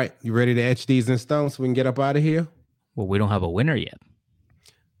 All right, you ready to etch these in stone so we can get up out of here? Well, we don't have a winner yet.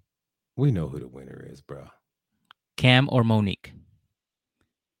 We know who the winner is, bro. Cam or Monique?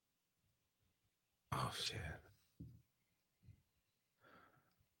 Oh shit.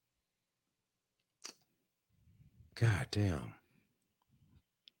 God damn.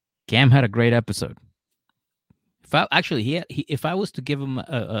 Cam had a great episode. If I actually if I was to give him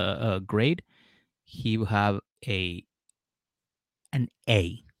a grade, he would have an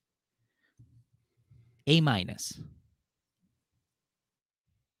A minus.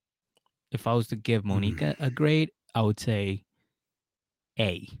 If I was to give Monique a grade, I would say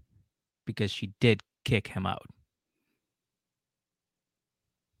A, because she did kick him out.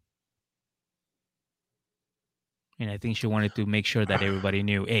 And I think she wanted to make sure that everybody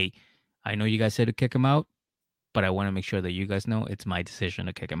knew, hey, I know you guys said to kick him out, but I want to make sure that you guys know it's my decision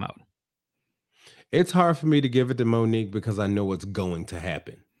to kick him out. It's hard for me to give it to Monique because I know what's going to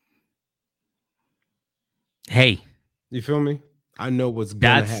happen. Hey, You feel me? I know what's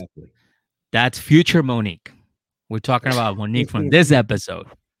gonna that's happen. that's future Monique. We're talking about Monique from this episode.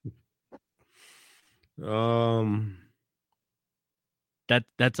 um,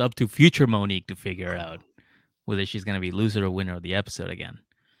 That's up to future Monique to figure out whether she's gonna be loser or winner of the episode again.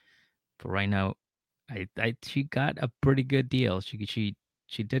 But right now, I she got a pretty good deal. She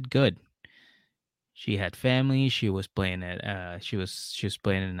did good. She had family. She was playing at she was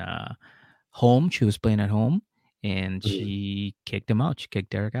playing in home. She was playing at home, and she kicked him out. She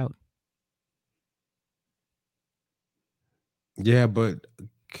kicked Derek out. yeah, but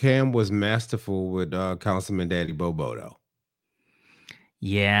Cam was masterful with Councilman Daddy Bobo though.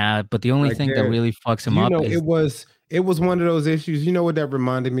 Yeah, but the only Like thing that there, really fucks him you up know, is it was one of those issues. You know what that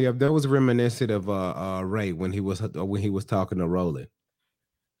reminded me of? That was reminiscent of Ray when he was talking to Roland,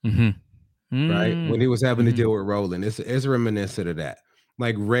 mm-hmm. right? When he was having to Mm-hmm. deal with Roland. It's reminiscent of that.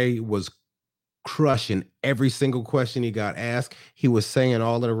 Like Ray was crushing every single question he got asked. He was saying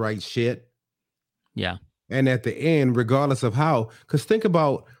all of the right shit. Yeah. And at the end, regardless of how, because think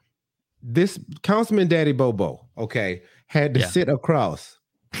about this Councilman Daddy Bobo, okay, had to Yeah. sit across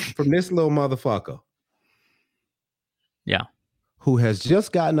from this little motherfucker. Yeah. Who has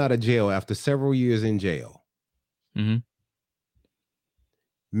just gotten out of jail after several years in jail. Mm-hmm.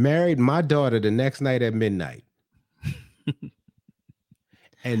 Married my daughter the next night at midnight.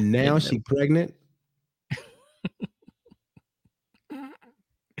 And now she pregnant.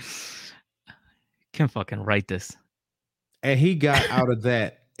 Can't fucking write this. And he got out of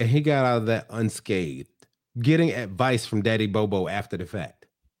that, unscathed, getting advice from Daddy Bobo after the fact.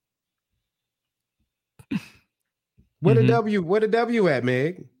 Where the W at,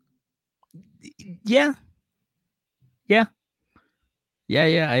 Meg? Yeah. Yeah.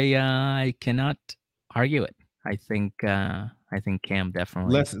 Yeah. I cannot argue it. I think Cam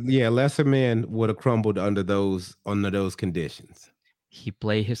definitely Lesser men would have crumbled under those conditions. he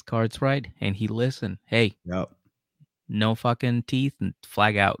played his cards right and he listened. Hey, Yep. no fucking teeth and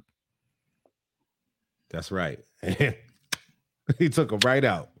flag out. That's right. He took him right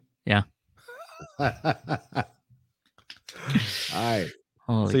out. Yeah. All right.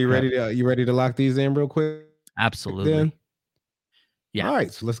 Holy So you crap. ready to lock these in real quick? Absolutely. Then? Yeah. All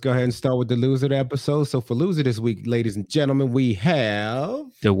right. So let's go ahead and start with the loser of the episode. So for loser this week, ladies and gentlemen, we have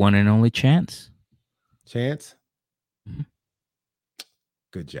The one and only Chance. Chance. Mhm.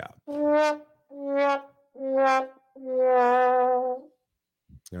 Good job. All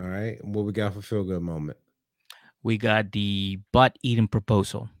right. What we got for feel good moment? We got the butt eating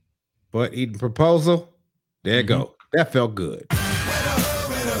proposal. Butt eating proposal. There you go. That felt good. All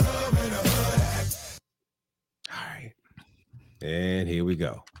right. And here we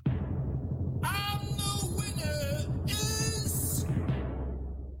go.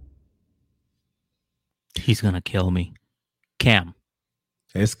 He's gonna kill me. Cam.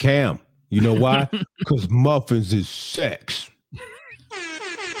 It's Cam. You know why? Because muffins is sex.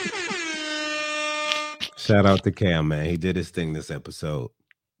 Shout out to Cam, man. He did his thing this episode.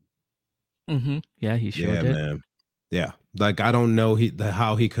 Yeah, he sure did. Man. Yeah. Like, I don't know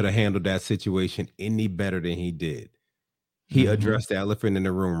how he could have handled that situation any better than he did. He addressed the elephant in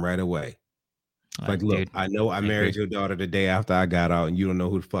the room right away. Like, look, dude, I know I married your daughter the day after I got out, and you don't know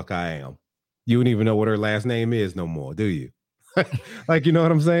who the fuck I am. You don't even know what her last name is no more, do you? Like, you know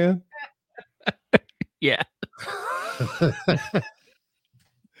what I'm saying? Yeah.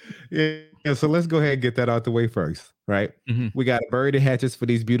 Yeah, so let's go ahead and get that out the way first, right? We got to bury the hatchets for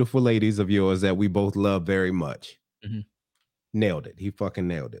these beautiful ladies of yours that we both love very much. Nailed it. He fucking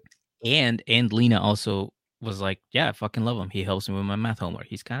nailed it. And Lena also was like, yeah, I fucking love him. He helps me with my math homework.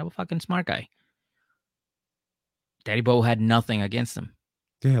 He's kind of a fucking smart guy. Daddy Bo had nothing against him.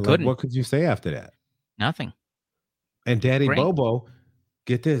 Yeah, like what could you say after that? Nothing. And Daddy Bobo,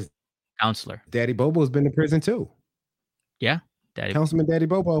 get this. Counselor. Daddy Bobo's been in prison too. Yeah. Councilman Daddy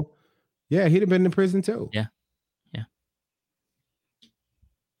Bobo. Yeah, he'd have been in prison too. Yeah. Yeah.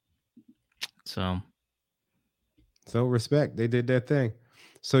 So respect. They did their thing.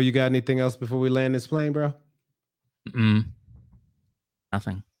 So you got anything else before we land this plane, bro?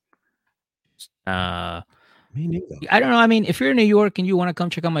 Nothing. Me neither. I don't know. I mean, if you're in New York and you want to come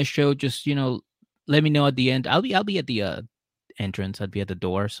check out my show, just let me know at the end. I'll be at the entrance. I'd be at the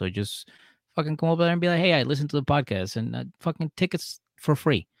door. So just fucking come over there and be like, hey, I listened to the podcast, and fucking tickets for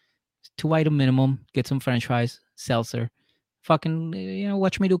free. 2-item minimum. Get some French fries, seltzer. Fucking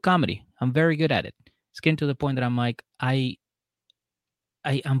watch me do comedy. I'm very good at it. It's getting to the point that I'm like, I'm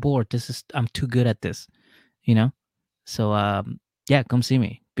bored. I'm too good at this. you know. So yeah, come see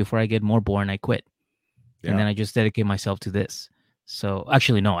me before I get more bored and I quit. And then I just dedicate myself to this. So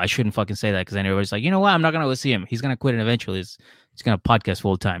actually, no, I shouldn't fucking say that because then everybody's like, you know what? I'm not gonna go see him. He's gonna quit and eventually he's gonna podcast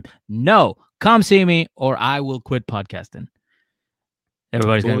full time. No, come see me or I will quit podcasting.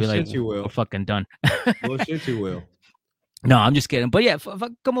 Everybody's gonna be like, Bullshit, you we're will. fucking done. Bullshit, you will. No, I'm just kidding. But yeah,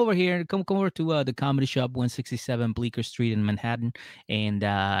 come over here. Come over to the Comedy Shop, 167 Bleecker Street in Manhattan, and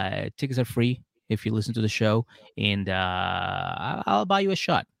tickets are free if you listen to the show. And I'll buy you a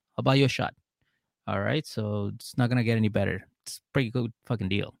shot. I'll buy you a shot. All right, so it's not gonna get any better. It's a pretty good fucking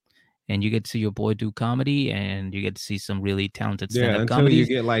deal, and you get to see your boy do comedy, and you get to see some really talented Yeah, stand-up until you comedies.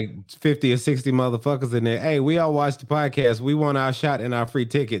 get like 50 or 60 motherfuckers in there. Hey, we all watched the podcast. We want our shot and our free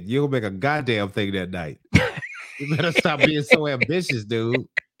ticket. You'll make a goddamn thing that night. You better stop being so ambitious, dude.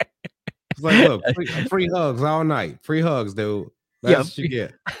 It's like, look, free hugs all night. Free hugs, dude. That's what you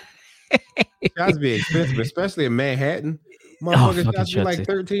get. Shots be expensive, especially in Manhattan. Motherfucking fucking shots be like shots.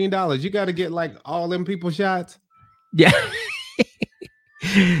 $13. You got to get like all them people shots. Yeah.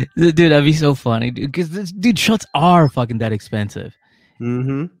 Dude, that'd be so funny, dude. Because dude, shots are fucking that expensive.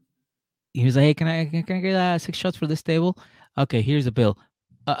 Mm-hmm. He was like, "Hey, can I get 6 shots for this table? Okay, here's the bill.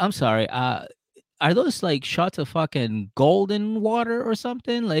 I'm sorry. Are those like shots of fucking golden water or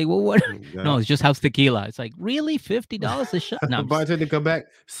something? Like, what? Yeah. No, it's just house tequila. It's like really $50 a shot. No, The bartender come back,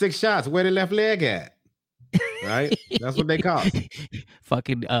 6 shots. Where the left leg at? Right? That's what they cost.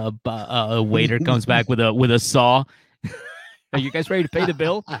 Fucking waiter comes back with a saw. Are you guys ready to pay the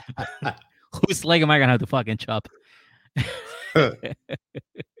bill? Whose leg am I gonna have to fucking chop? But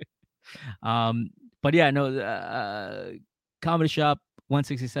yeah, no, Comedy Shop,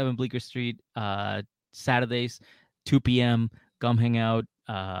 167 Bleecker Street, Saturdays, 2 p.m. Come hang out.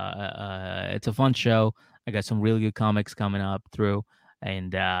 It's a fun show. I got some really good comics coming up through,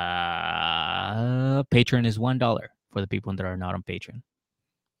 and Patreon is $1 for the people that are not on Patreon,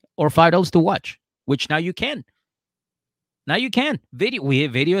 or $5 to watch, which now you can. Now you can.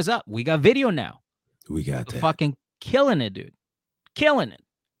 Video is up. We got video now. We got that. Fucking killing it, dude. Killing it.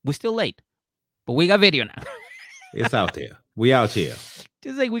 We're still late, but we got video now. It's out there. We out here.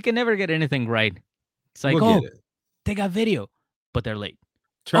 Just like we can never get anything right. It's like, We'll get it. They got video, but they're late.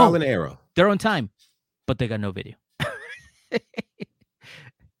 Trial and error. They're on time, but they got no video. They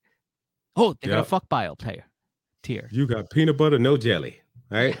got a fuck pile tier. You got peanut butter, no jelly,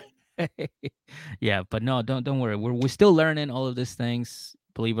 right? Yeah, but no, don't worry. We're still learning all of these things,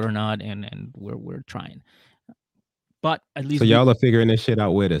 believe it or not, and we're trying. But at least y'all are figuring this shit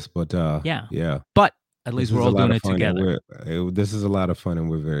out with us. But yeah. But at least we're all doing it together. This is a lot of fun, and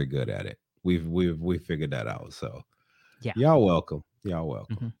we're very good at it. We've figured that out. So yeah, y'all welcome. Y'all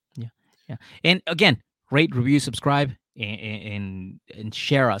welcome. Mm-hmm. Yeah. And again, rate, review, subscribe, and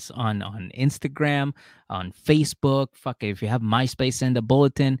share us on Instagram, on Facebook. Fuck it, if you have MySpace, send a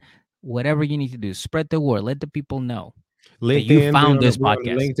bulletin. Whatever you need to do, spread the word. Let the people know LinkedIn, that you found this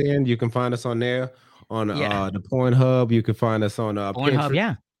podcast. LinkedIn, you can find us on there. On the Pornhub, you can find us on Pornhub. Pinterest.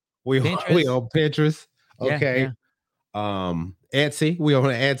 Yeah, we on Pinterest. Okay. Yeah. Etsy. We on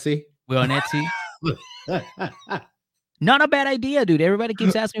Etsy. We're on Etsy. Not a bad idea, dude. Everybody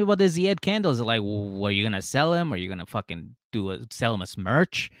keeps asking me about the Zed candles. They're like, well, are you gonna sell them? Are you gonna fucking sell them as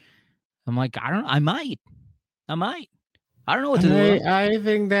merch? I'm like, I might. I don't know what to do. I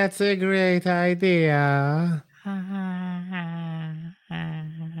think that's a great idea.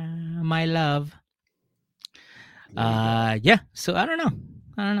 My love. Yeah. So I don't know.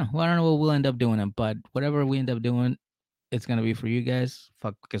 Well, I don't know what we'll end up doing, but whatever we end up doing, it's gonna be for you guys.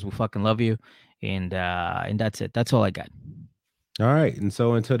 Because we fucking love you, and that's it. That's all I got. All right, and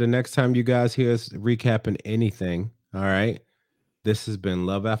so until the next time you guys hear us recapping anything, all right. This has been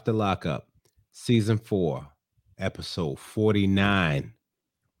Love After Lockup, Season 4, Episode 49.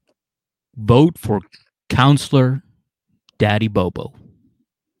 Vote for Counselor Daddy Bobo.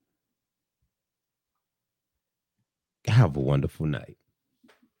 Have a wonderful night.